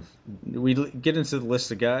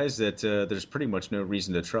list of guys that there's pretty much no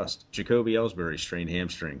reason to trust. Jacoby Ellsbury strained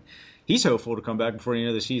hamstring. He's hopeful to come back before the end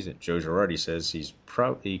of the season. Joe Girardi says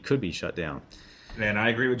he could be shut down. And I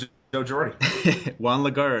agree with Joe Girardi. Juan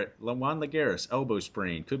Lagares, elbow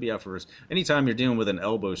sprain, could be out for us. Anytime you're dealing with an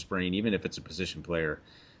elbow sprain, even if it's a position player,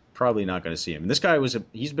 probably not going to see him. And this guy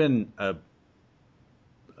he's been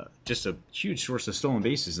just a huge source of stolen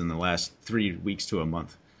bases in the last 3 weeks to a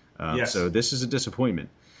month. Yes. So this is a disappointment.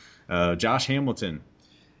 Josh Hamilton.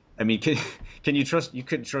 I mean, can you trust? You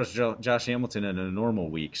couldn't trust Josh Hamilton in a normal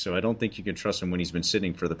week, so I don't think you can trust him when he's been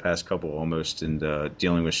sitting for the past couple almost and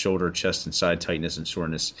dealing with shoulder, chest, and side tightness and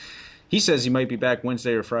soreness. He says he might be back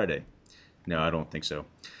Wednesday or Friday. No, I don't think so.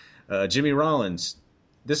 Jimmy Rollins.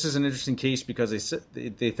 This is an interesting case because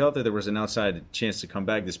they felt that there was an outside chance to come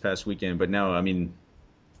back this past weekend, but now, I mean,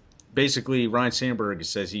 basically Ryan Sandberg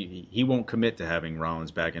says he won't commit to having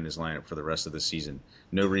Rollins back in his lineup for the rest of the season.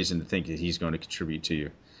 No reason to think that he's going to contribute to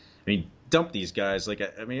you. I mean, dump these guys. I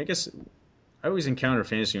guess I always encounter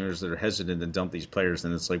fantasy owners that are hesitant to dump these players,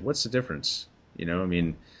 and it's like, what's the difference?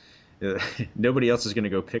 Nobody else is going to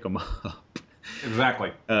go pick them up.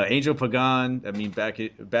 Exactly. Angel Pagan, I mean,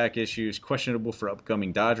 back issues, questionable for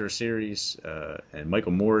upcoming Dodger series. And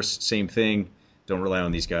Michael Morse, same thing. Don't rely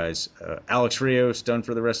on these guys. Alex Rios, done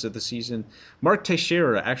for the rest of the season. Mark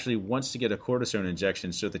Teixeira actually wants to get a cortisone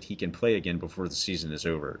injection so that he can play again before the season is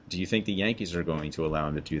over. Do you think the Yankees are going to allow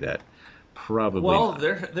him to do that? Probably. Well, not.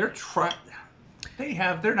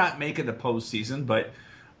 they're not making the postseason, but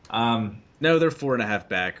no, they're 4.5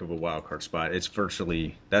 back of a wild card spot. It's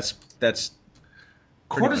virtually that's.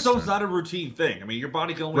 Cortisone's not a routine thing. I mean, your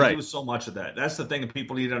body can only Right. do so much of that. That's the thing that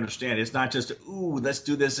people need to understand. It's not just, ooh, let's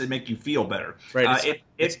do this and make you feel better. Right.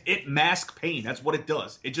 It masks pain. That's what it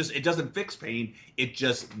does. It doesn't fix pain. It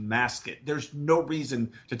just masks it. There's no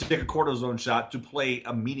reason to take a cortisone shot to play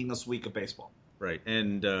a meaningless week of baseball. Right,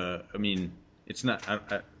 and I mean, it's not.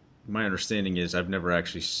 My understanding is I've never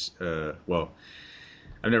actually.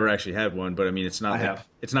 I've never actually had one, but I mean, it's not.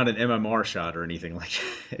 It's not an MMR shot or anything like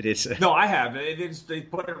it. It's no, I have. They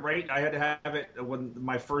put it right. I had to have it when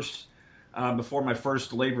my first. Before my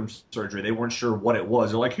first labrum surgery, they weren't sure what it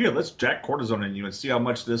was. They're like, "Here, let's jack cortisone in you and see how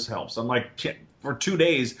much this helps." I'm like, for 2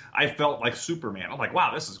 days, I felt like Superman. I'm like,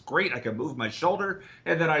 wow, this is great. I can move my shoulder.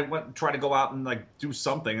 And then I went and tried to go out and like do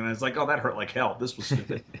something. And I was like, oh, that hurt like hell. This was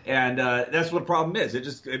stupid. And that's what the problem is.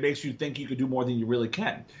 It makes you think you could do more than you really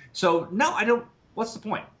can. So no, I don't. What's the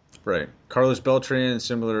point? Right. Carlos Beltran,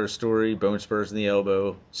 similar story, bone spurs in the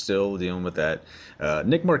elbow, still dealing with that.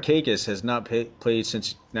 Nick Markakis has not played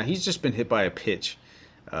since. Now, he's just been hit by a pitch.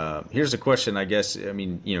 Here's a question, I guess. I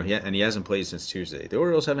mean, and he hasn't played since Tuesday. The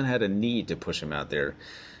Orioles haven't had a need to push him out there.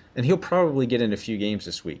 And he'll probably get in a few games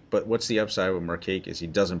this week. But what's the upside with Markakis? He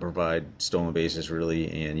doesn't provide stolen bases,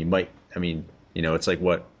 really. And you might, it's like,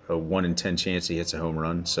 what, a 1 in 10 chance he hits a home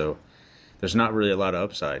run. So there's not really a lot of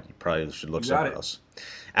upside. You probably should look somewhere else.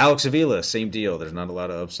 Alex Avila, same deal. There's not a lot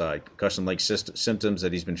of upside. Concussion-like symptoms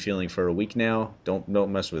that he's been feeling for a week now. Don't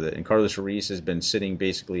mess with it. And Carlos Ruiz has been sitting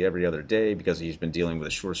basically every other day because he's been dealing with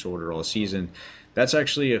a short shoulder all season. That's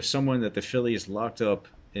actually someone that the Phillies locked up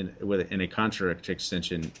in a contract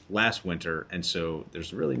extension last winter, and so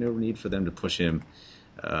there's really no need for them to push him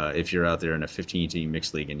if you're out there in a 15-team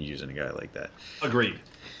mixed league and using a guy like that. Agreed.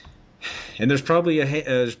 And there's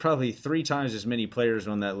probably 3 times as many players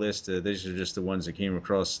on that list. These are just the ones that came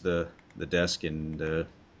across the desk and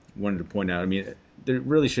wanted to point out. I mean, there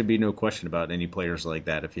really should be no question about any players like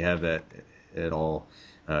that. If you have that at all,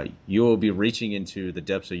 you will be reaching into the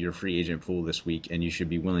depths of your free agent pool this week, and you should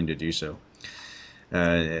be willing to do so.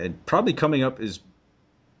 Probably coming up is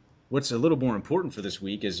what's a little more important for this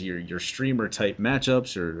week is your streamer type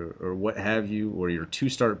matchups or what have you, or your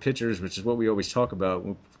 2-start pitchers, which is what we always talk about.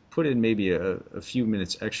 We'll put in maybe a few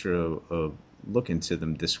minutes extra of look into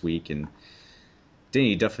them this week. And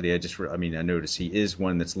Danny Duffy, I noticed he is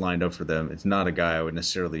one that's lined up for them. It's not a guy I would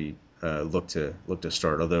necessarily look to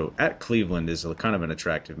start, although at Cleveland is kind of an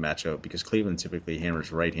attractive matchup because Cleveland typically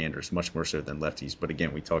hammers right-handers much more so than lefties. But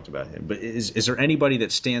again, we talked about him. But is there anybody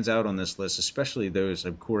that stands out on this list, especially those,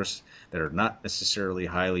 of course, that are not necessarily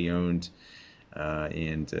highly owned?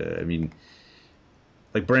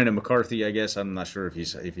 Like Brandon McCarthy, I guess. I'm not sure if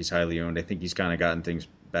he's highly owned. I think he's kind of gotten things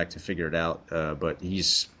back to figure it out. But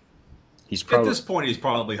he's probably, at this point, he's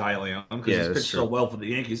probably highly owned because he's pitched so well for the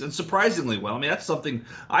Yankees, and surprisingly well. I mean, that's something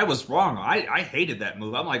I was wrong. I hated that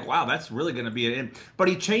move. I'm like, wow, that's really going to be an. But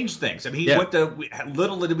he changed things. I mean, he went to.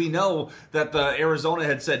 Little did we know that Arizona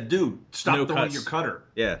had said, "Dude, stop throwing your cutter."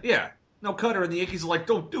 Yeah, no cutter, and the Yankees are like,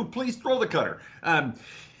 "Dude, please throw the cutter."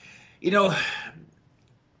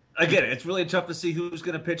 Again, it's really tough to see who's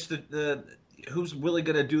going to pitch who's really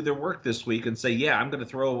going to do their work this week and say, yeah, I'm going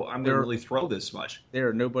to really throw this much.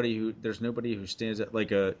 There's nobody who stands at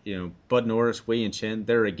like Bud Norris, Wei and Chen.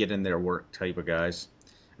 They're a get in their work type of guys.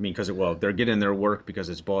 I mean, they're getting their work because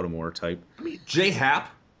it's Baltimore type. I mean, J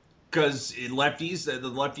Happ, because lefties, the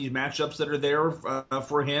lefty matchups that are there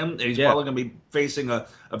for him, he's probably going to be facing a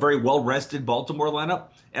very well rested Baltimore lineup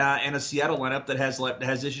and a Seattle lineup that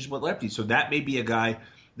has issues with lefties. So that may be a guy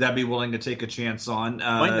that'd be willing to take a chance on.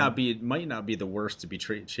 Might not be the worst to be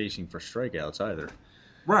chasing for strikeouts either.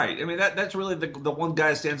 Right. I mean, that's really the one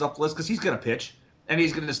guy that stands off the list because he's going to pitch and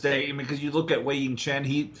he's going to stay. I mean, because you look at Wei Yin Chen,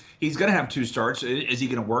 he's going to have 2 starts. Is he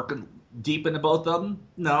going to work deep into both of them?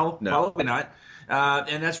 No, probably not.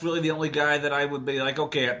 And that's really the only guy that I would be like,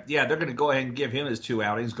 okay, yeah, they're going to go ahead and give him his 2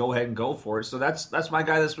 outings. Go ahead and go for it. So that's my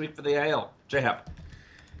guy this week for the AL, J-Happ.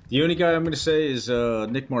 The only guy I'm going to say is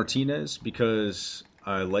Nick Martinez because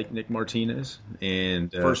I like Nick Martinez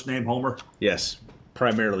and first name Homer. Yes,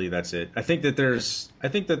 primarily that's it. I think that there's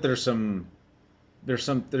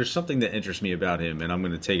something that interests me about him, and I'm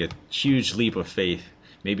going to take a huge leap of faith.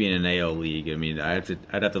 Maybe in an AL league. I mean, I'd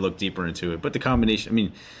have to look deeper into it. But the combination, I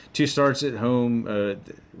mean, 2 starts at home,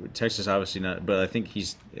 Texas obviously not, but I think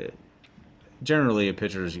he's generally a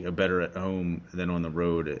pitcher is better at home than on the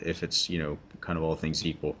road if it's kind of all things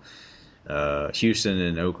equal. Houston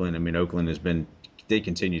and Oakland. I mean, Oakland they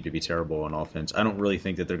continue to be terrible on offense. I don't really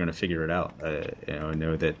think that they're going to figure it out. I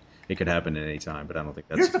know that it could happen at any time, but I don't think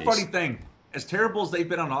that's the case. Here's the funny thing: as terrible as they've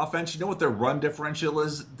been on offense, you know what their run differential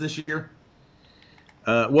is this year?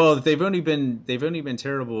 Well, they've only been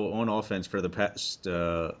terrible on offense for the past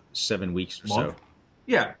 7 weeks or so.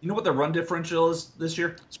 Yeah, you know what their run differential is this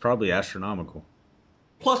year? It's probably astronomical.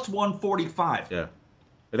 Plus 145. Yeah,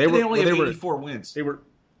 they only have 84 wins.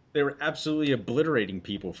 They were absolutely obliterating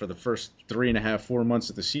people for the first 3.5-4 months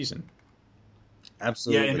of the season.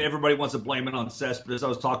 Absolutely. Yeah, and everybody wants to blame it on Cespedes. I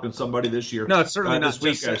was talking to somebody this year. No, it's certainly not this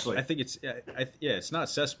week, just actually. I think it's not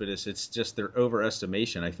Cespedes. It's just their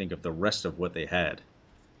overestimation, I think, of the rest of what they had.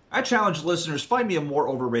 I challenge listeners, find me a more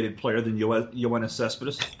overrated player than Yoenis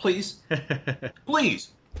Cespedes, please.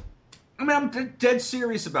 Please. I mean, I'm dead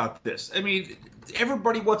serious about this. I mean,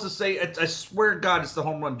 everybody wants to say, I swear to God, it's the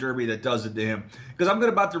home run derby that does it to him. Because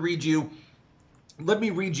about to read you, let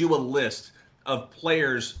me read you a list of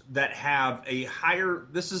players that have a higher,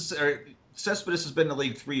 Cespedes has been in the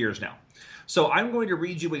league 3 years now. So I'm going to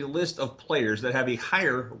read you a list of players that have a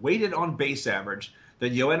higher weighted on base average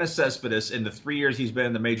than Yoenis Cespedes in the 3 years he's been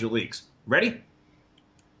in the major leagues. Ready?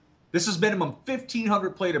 This is minimum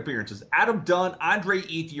 1,500 plate appearances. Adam Dunn, Andre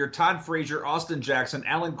Ethier, Todd Frazier, Austin Jackson,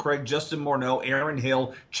 Alan Craig, Justin Morneau, Aaron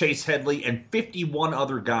Hill, Chase Headley, and 51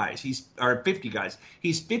 other guys. 50 guys.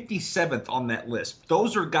 He's 57th on that list.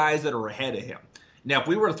 Those are guys that are ahead of him. Now, if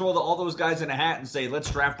we were to throw all those guys in a hat and say, let's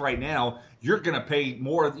draft right now, you're going to pay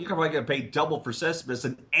more. You're probably going to pay double for Cespedes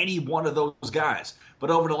than any one of those guys. But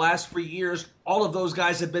over the last 3 years, all of those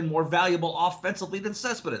guys have been more valuable offensively than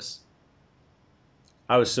Cespedes.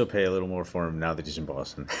 I would still pay a little more for him now that he's in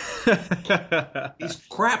Boston. He's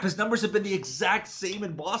crap. His numbers have been the exact same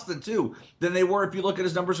in Boston, too, than they were if you look at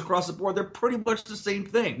his numbers across the board. They're pretty much the same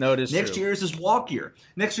thing. No, it is Next true. year is his walk year.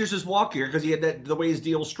 Next year's his walk year because he had the way his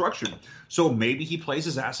deal is structured. So maybe he plays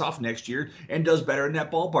his ass off next year and does better in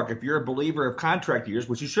that ballpark. If you're a believer of contract years,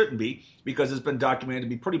 which you shouldn't be because it's been documented to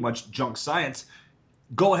be pretty much junk science,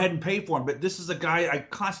 go ahead and pay for him. But this is a guy, I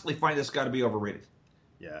constantly find this guy to be overrated.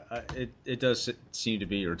 Yeah, it does seem to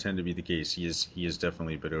be or tend to be the case. He is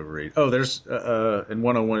definitely a bit overrated. Oh, there's and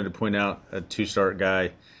one I wanted to point out, a 2-start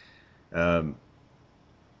guy, kind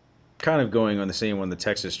of going on the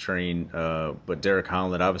Texas train. But Derek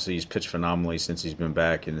Holland, obviously, he's pitched phenomenally since he's been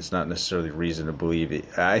back, and it's not necessarily reason to believe it.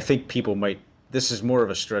 I think people might. This is more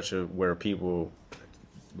of a stretch of where people.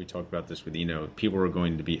 We talked about this with people are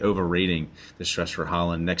going to be overrating the stress for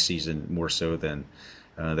Holland next season more so than.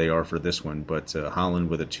 They are for this one, but Holland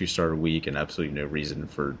with a 2-star week and absolutely no reason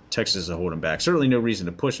for Texas to hold him back. Certainly no reason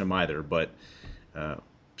to push him either, but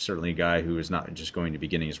certainly a guy who is not just going to be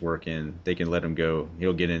getting his work in. They can let him go.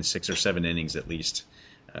 He'll get in 6 or 7 innings at least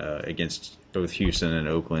against both Houston and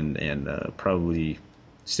Oakland, and probably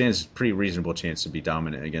stands a pretty reasonable chance to be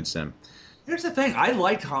dominant against them. Here's the thing. I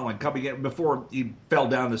liked Holland coming in before he fell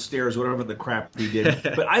down the stairs, whatever the crap he did.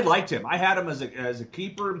 But I liked him. I had him as a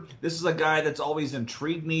keeper. This is a guy that's always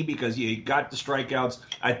intrigued me because he got the strikeouts.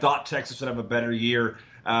 I thought Texas would have a better year.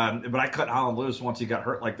 But I cut Holland loose once he got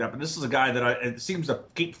hurt like that. But this is a guy that it seems to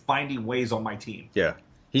keep finding ways on my team. Yeah.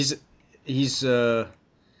 He is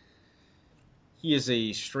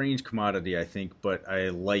a strange commodity, I think, but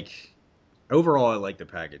overall, I like the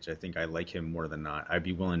package. I think I like him more than not. I'd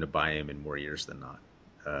be willing to buy him in more years than not.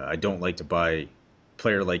 I don't like to buy a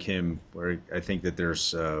player like him where I think that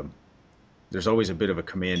there's always a bit of a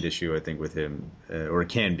command issue, I think, with him, or it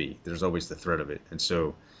can be. There's always the threat of it. And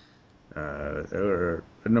so there are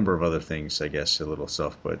a number of other things, I guess, a little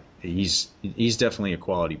stuff. But he's definitely a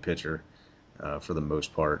quality pitcher for the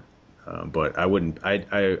most part. But I would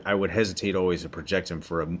hesitate always to project him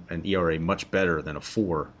for an ERA much better than a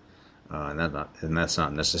 4. And that's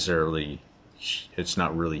not necessarily, it's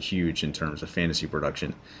not really huge in terms of fantasy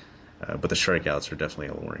production, but the strikeouts are definitely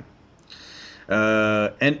alluring.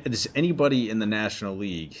 And does anybody in the National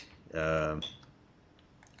League? I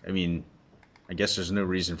guess there's no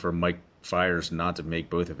reason for Mike Fiers not to make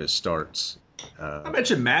both of his starts. I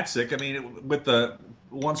mentioned Matzik. With the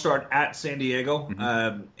 1 start at San Diego,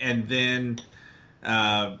 and then.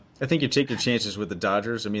 I think you take your chances with the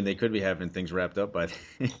Dodgers. They could be having things wrapped up by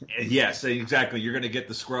then. Yes, exactly. You're going to get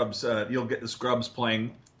the scrubs. You'll get the scrubs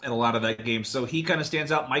playing in a lot of that game. So he kind of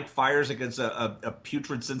stands out. Mike Fiers against a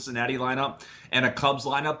putrid Cincinnati lineup and a Cubs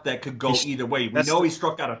lineup that could go either way. We know he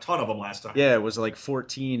struck out a ton of them last time. Yeah, it was like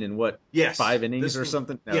 14 and 5 innings or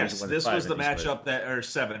something? No, yes, this was the matchup or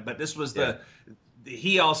 7. But this was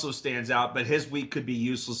he also stands out, but his week could be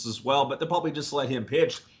useless as well. But they'll probably just let him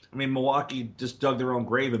pitch. Milwaukee just dug their own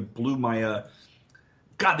grave and blew my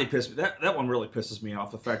God, they pissed me. That one really pisses me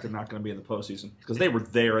off, the fact they're not going to be in the postseason. Because they were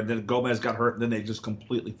there, and then Gomez got hurt, and then they just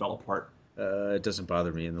completely fell apart. It doesn't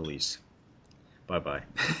bother me in the least. Bye-bye.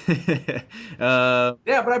 Yeah,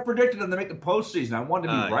 but I predicted them to make the postseason. I wanted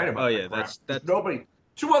to be right about that. Oh, yeah, that's nobody.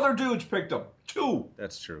 2 other dudes picked them. 2.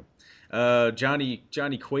 That's true. Johnny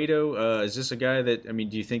Cueto, is this a guy that,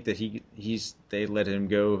 do you think that they let him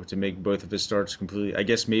go to make both of his starts completely? I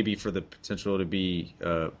guess maybe for the potential to be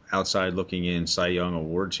outside looking in Cy Young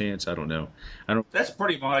award chance. I don't know. That's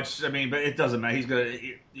pretty much. But it doesn't matter.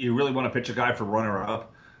 You really want to pitch a guy for runner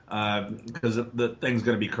up because the thing's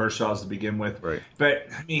going to be Kershaw's to begin with. Right. But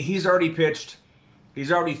he's already pitched.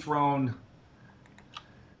 He's already thrown.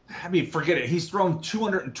 I mean, forget it. He's thrown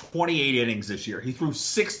 228 innings this year. He threw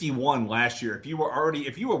 61 last year. If you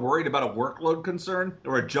were worried about a workload concern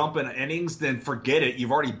or a jump in innings, then forget it.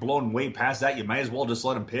 You've already blown way past that. You might as well just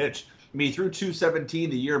let him pitch. I mean, he threw 217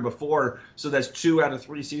 the year before, so that's 2 out of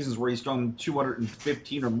 3 seasons where he's thrown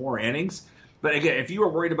 215 or more innings. But again, if you were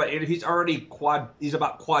worried about it, he's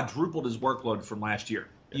about quadrupled his workload from last year.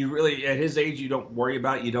 You really, at his age, you don't worry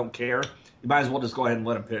about it, you don't care. You might as well just go ahead and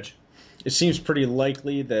let him pitch. It seems pretty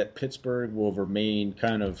likely that Pittsburgh will remain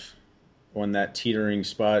kind of on that teetering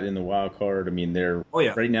spot in the wild card. I mean,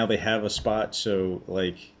 right now they have a spot, so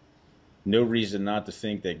like no reason not to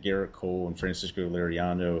think that Garrett Cole and Francisco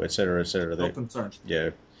Liriano, et cetera, No concerns.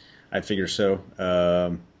 Yeah, I figure so.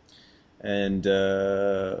 And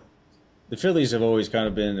the Phillies have always kind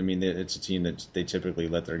of been. I mean, it's a team that they typically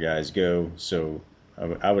let their guys go, so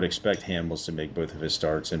I would expect Hamels to make both of his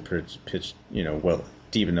starts and pitch,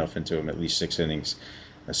 deep enough into him, at least 6 innings,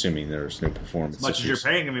 assuming there's no performance. As much as you're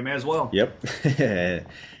paying him, you may as well. Yep.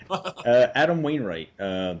 Adam Wainwright,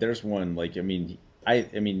 there's one. Like, I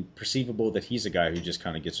mean, perceivable that he's a guy who just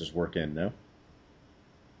kind of gets his work in. No.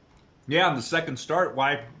 Yeah, on the second start,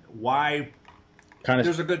 why?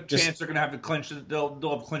 There's a good chance they're going to have to clinch. They'll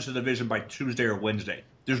have clinched the division by Tuesday or Wednesday.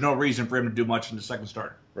 There's no reason for him to do much in the second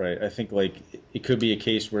start. Right. I think like it could be a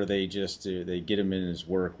case where they just they get him in his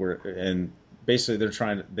work and basically they're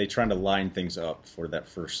trying to line things up for that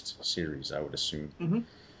first series, I would assume.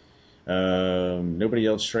 Mm-hmm. Nobody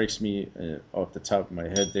else strikes me off the top of my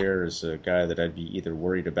head there as a guy that I'd be either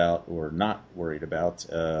worried about or not worried about.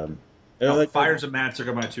 Fires and Matz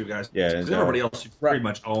are my 2 guys. Yeah, and everybody else you pretty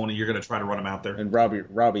much own, and you're going to try to run them out there. And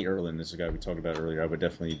Robbie Erlin is the guy we talked about earlier. I would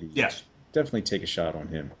definitely take a shot on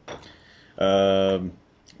him.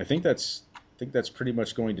 I think that's pretty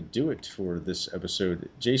much going to do it for this episode.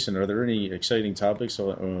 Jason, are there any exciting topics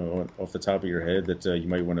off the top of your head that you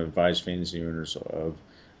might want to advise fantasy owners of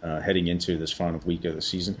heading into this final week of the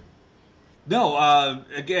season? No.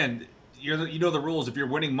 Again, you know the rules. If you're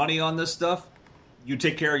winning money on this stuff, you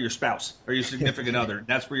take care of your spouse or your significant other.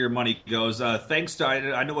 That's where your money goes. Thanks to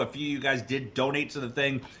I know a few of you guys did donate to the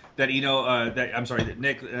thing that that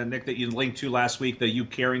Nick that you linked to last week, the You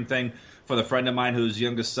Caring thing for the friend of mine whose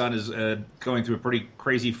youngest son is going through a pretty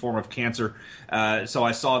crazy form of cancer. So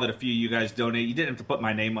I saw that a few of you guys donate. You didn't have to put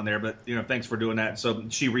my name on there, but thanks for doing that. So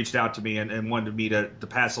she reached out to me and wanted me to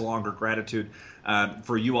pass along her gratitude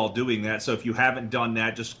for you all doing that. So if you haven't done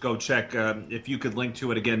that, just go check if you could link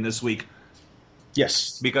to it again this week.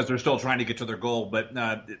 Yes, because they're still trying to get to their goal. But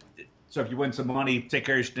so if you win some money, take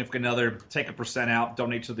care of your significant other, take a % out,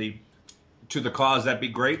 donate to the cause. That'd be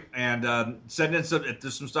great. And send in if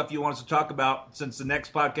there's some stuff you want us to talk about. Since the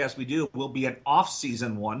next podcast we do will be an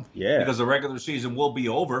off-season one, because the regular season will be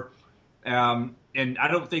over. And I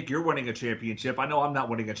don't think you're winning a championship. I know I'm not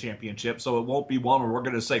winning a championship, so it won't be one where we're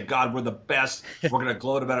going to say, God, we're the best. We're going to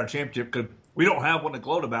gloat about our championship because we don't have one to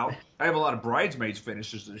gloat about. I have a lot of bridesmaids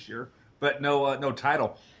finishes this year. But no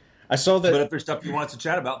title. I saw that. But if there's stuff you want us to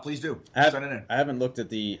chat about, please do. Send it in. I haven't looked at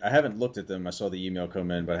them. I saw the email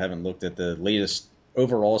come in, but I haven't looked at the latest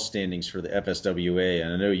overall standings for the FSWA.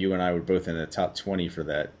 And I know you and I were both in the top 20 for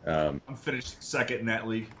that. I'm finished second in that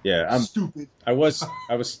league. Yeah, I'm stupid.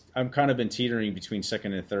 I'm kind of been teetering between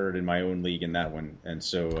second and third in my own league in that one, and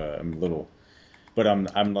so I'm a little. But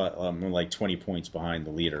I'm like 20 points behind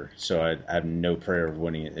the leader, so I have no prayer of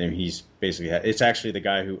winning it. And he's basically it's actually the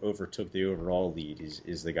guy who overtook the overall lead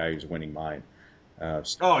is the guy who's winning mine.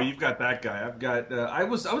 You've got that guy. I've got I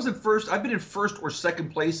was in first. I've been in first or second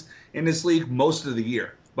place in this league most of the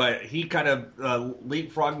year, but he kind of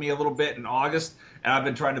leapfrogged me a little bit in August, and I've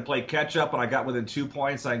been trying to play catch up, and I got within 2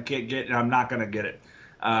 points. I can't get, and I'm not going to get it.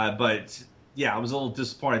 But yeah, I was a little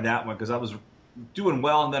disappointed in that one because I was doing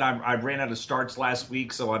well, and then I ran out of starts last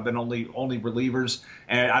week, so I've been only relievers,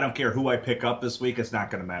 and I don't care who I pick up this week; it's not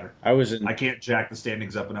going to matter. I can't jack the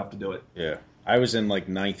standings up enough to do it. Yeah, I was in like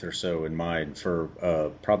 9th or so in mine for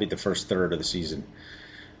probably the first third of the season,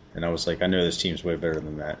 and I was like, I know this team's way better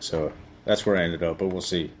than that, so that's where I ended up. But we'll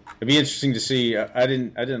see. It'd be interesting to see. I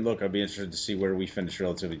didn't look. I'd be interested to see where we finish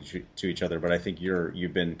relatively to each other. But I think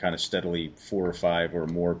you've been kind of steadily 4 or 5 or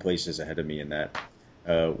more places ahead of me in that.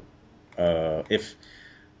 If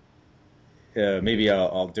maybe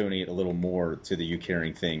I'll donate a little more to the You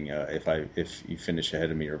Caring thing if you finish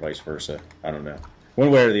ahead of me or vice versa. I don't know.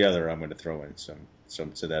 One way or the other, I'm going to throw in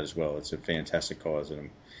some to that as well. It's a fantastic cause,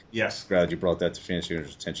 and I'm glad you brought that to fantasy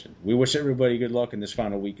owners' attention. We wish everybody good luck in this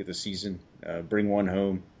final week of the season. Bring one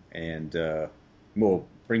home, and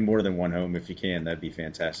bring more than one home if you can. That'd be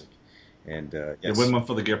fantastic. And yes. Win one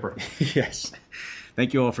for the Gipper. Yes.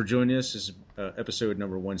 Thank you all for joining us. This is episode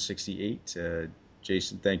number 168.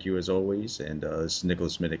 Jason, thank you as always. And this is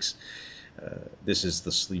Nicholas Minnix. This is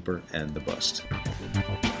The Sleeper and the Bust.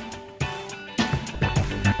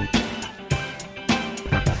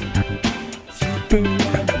 Sleeper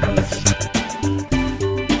and the Bust.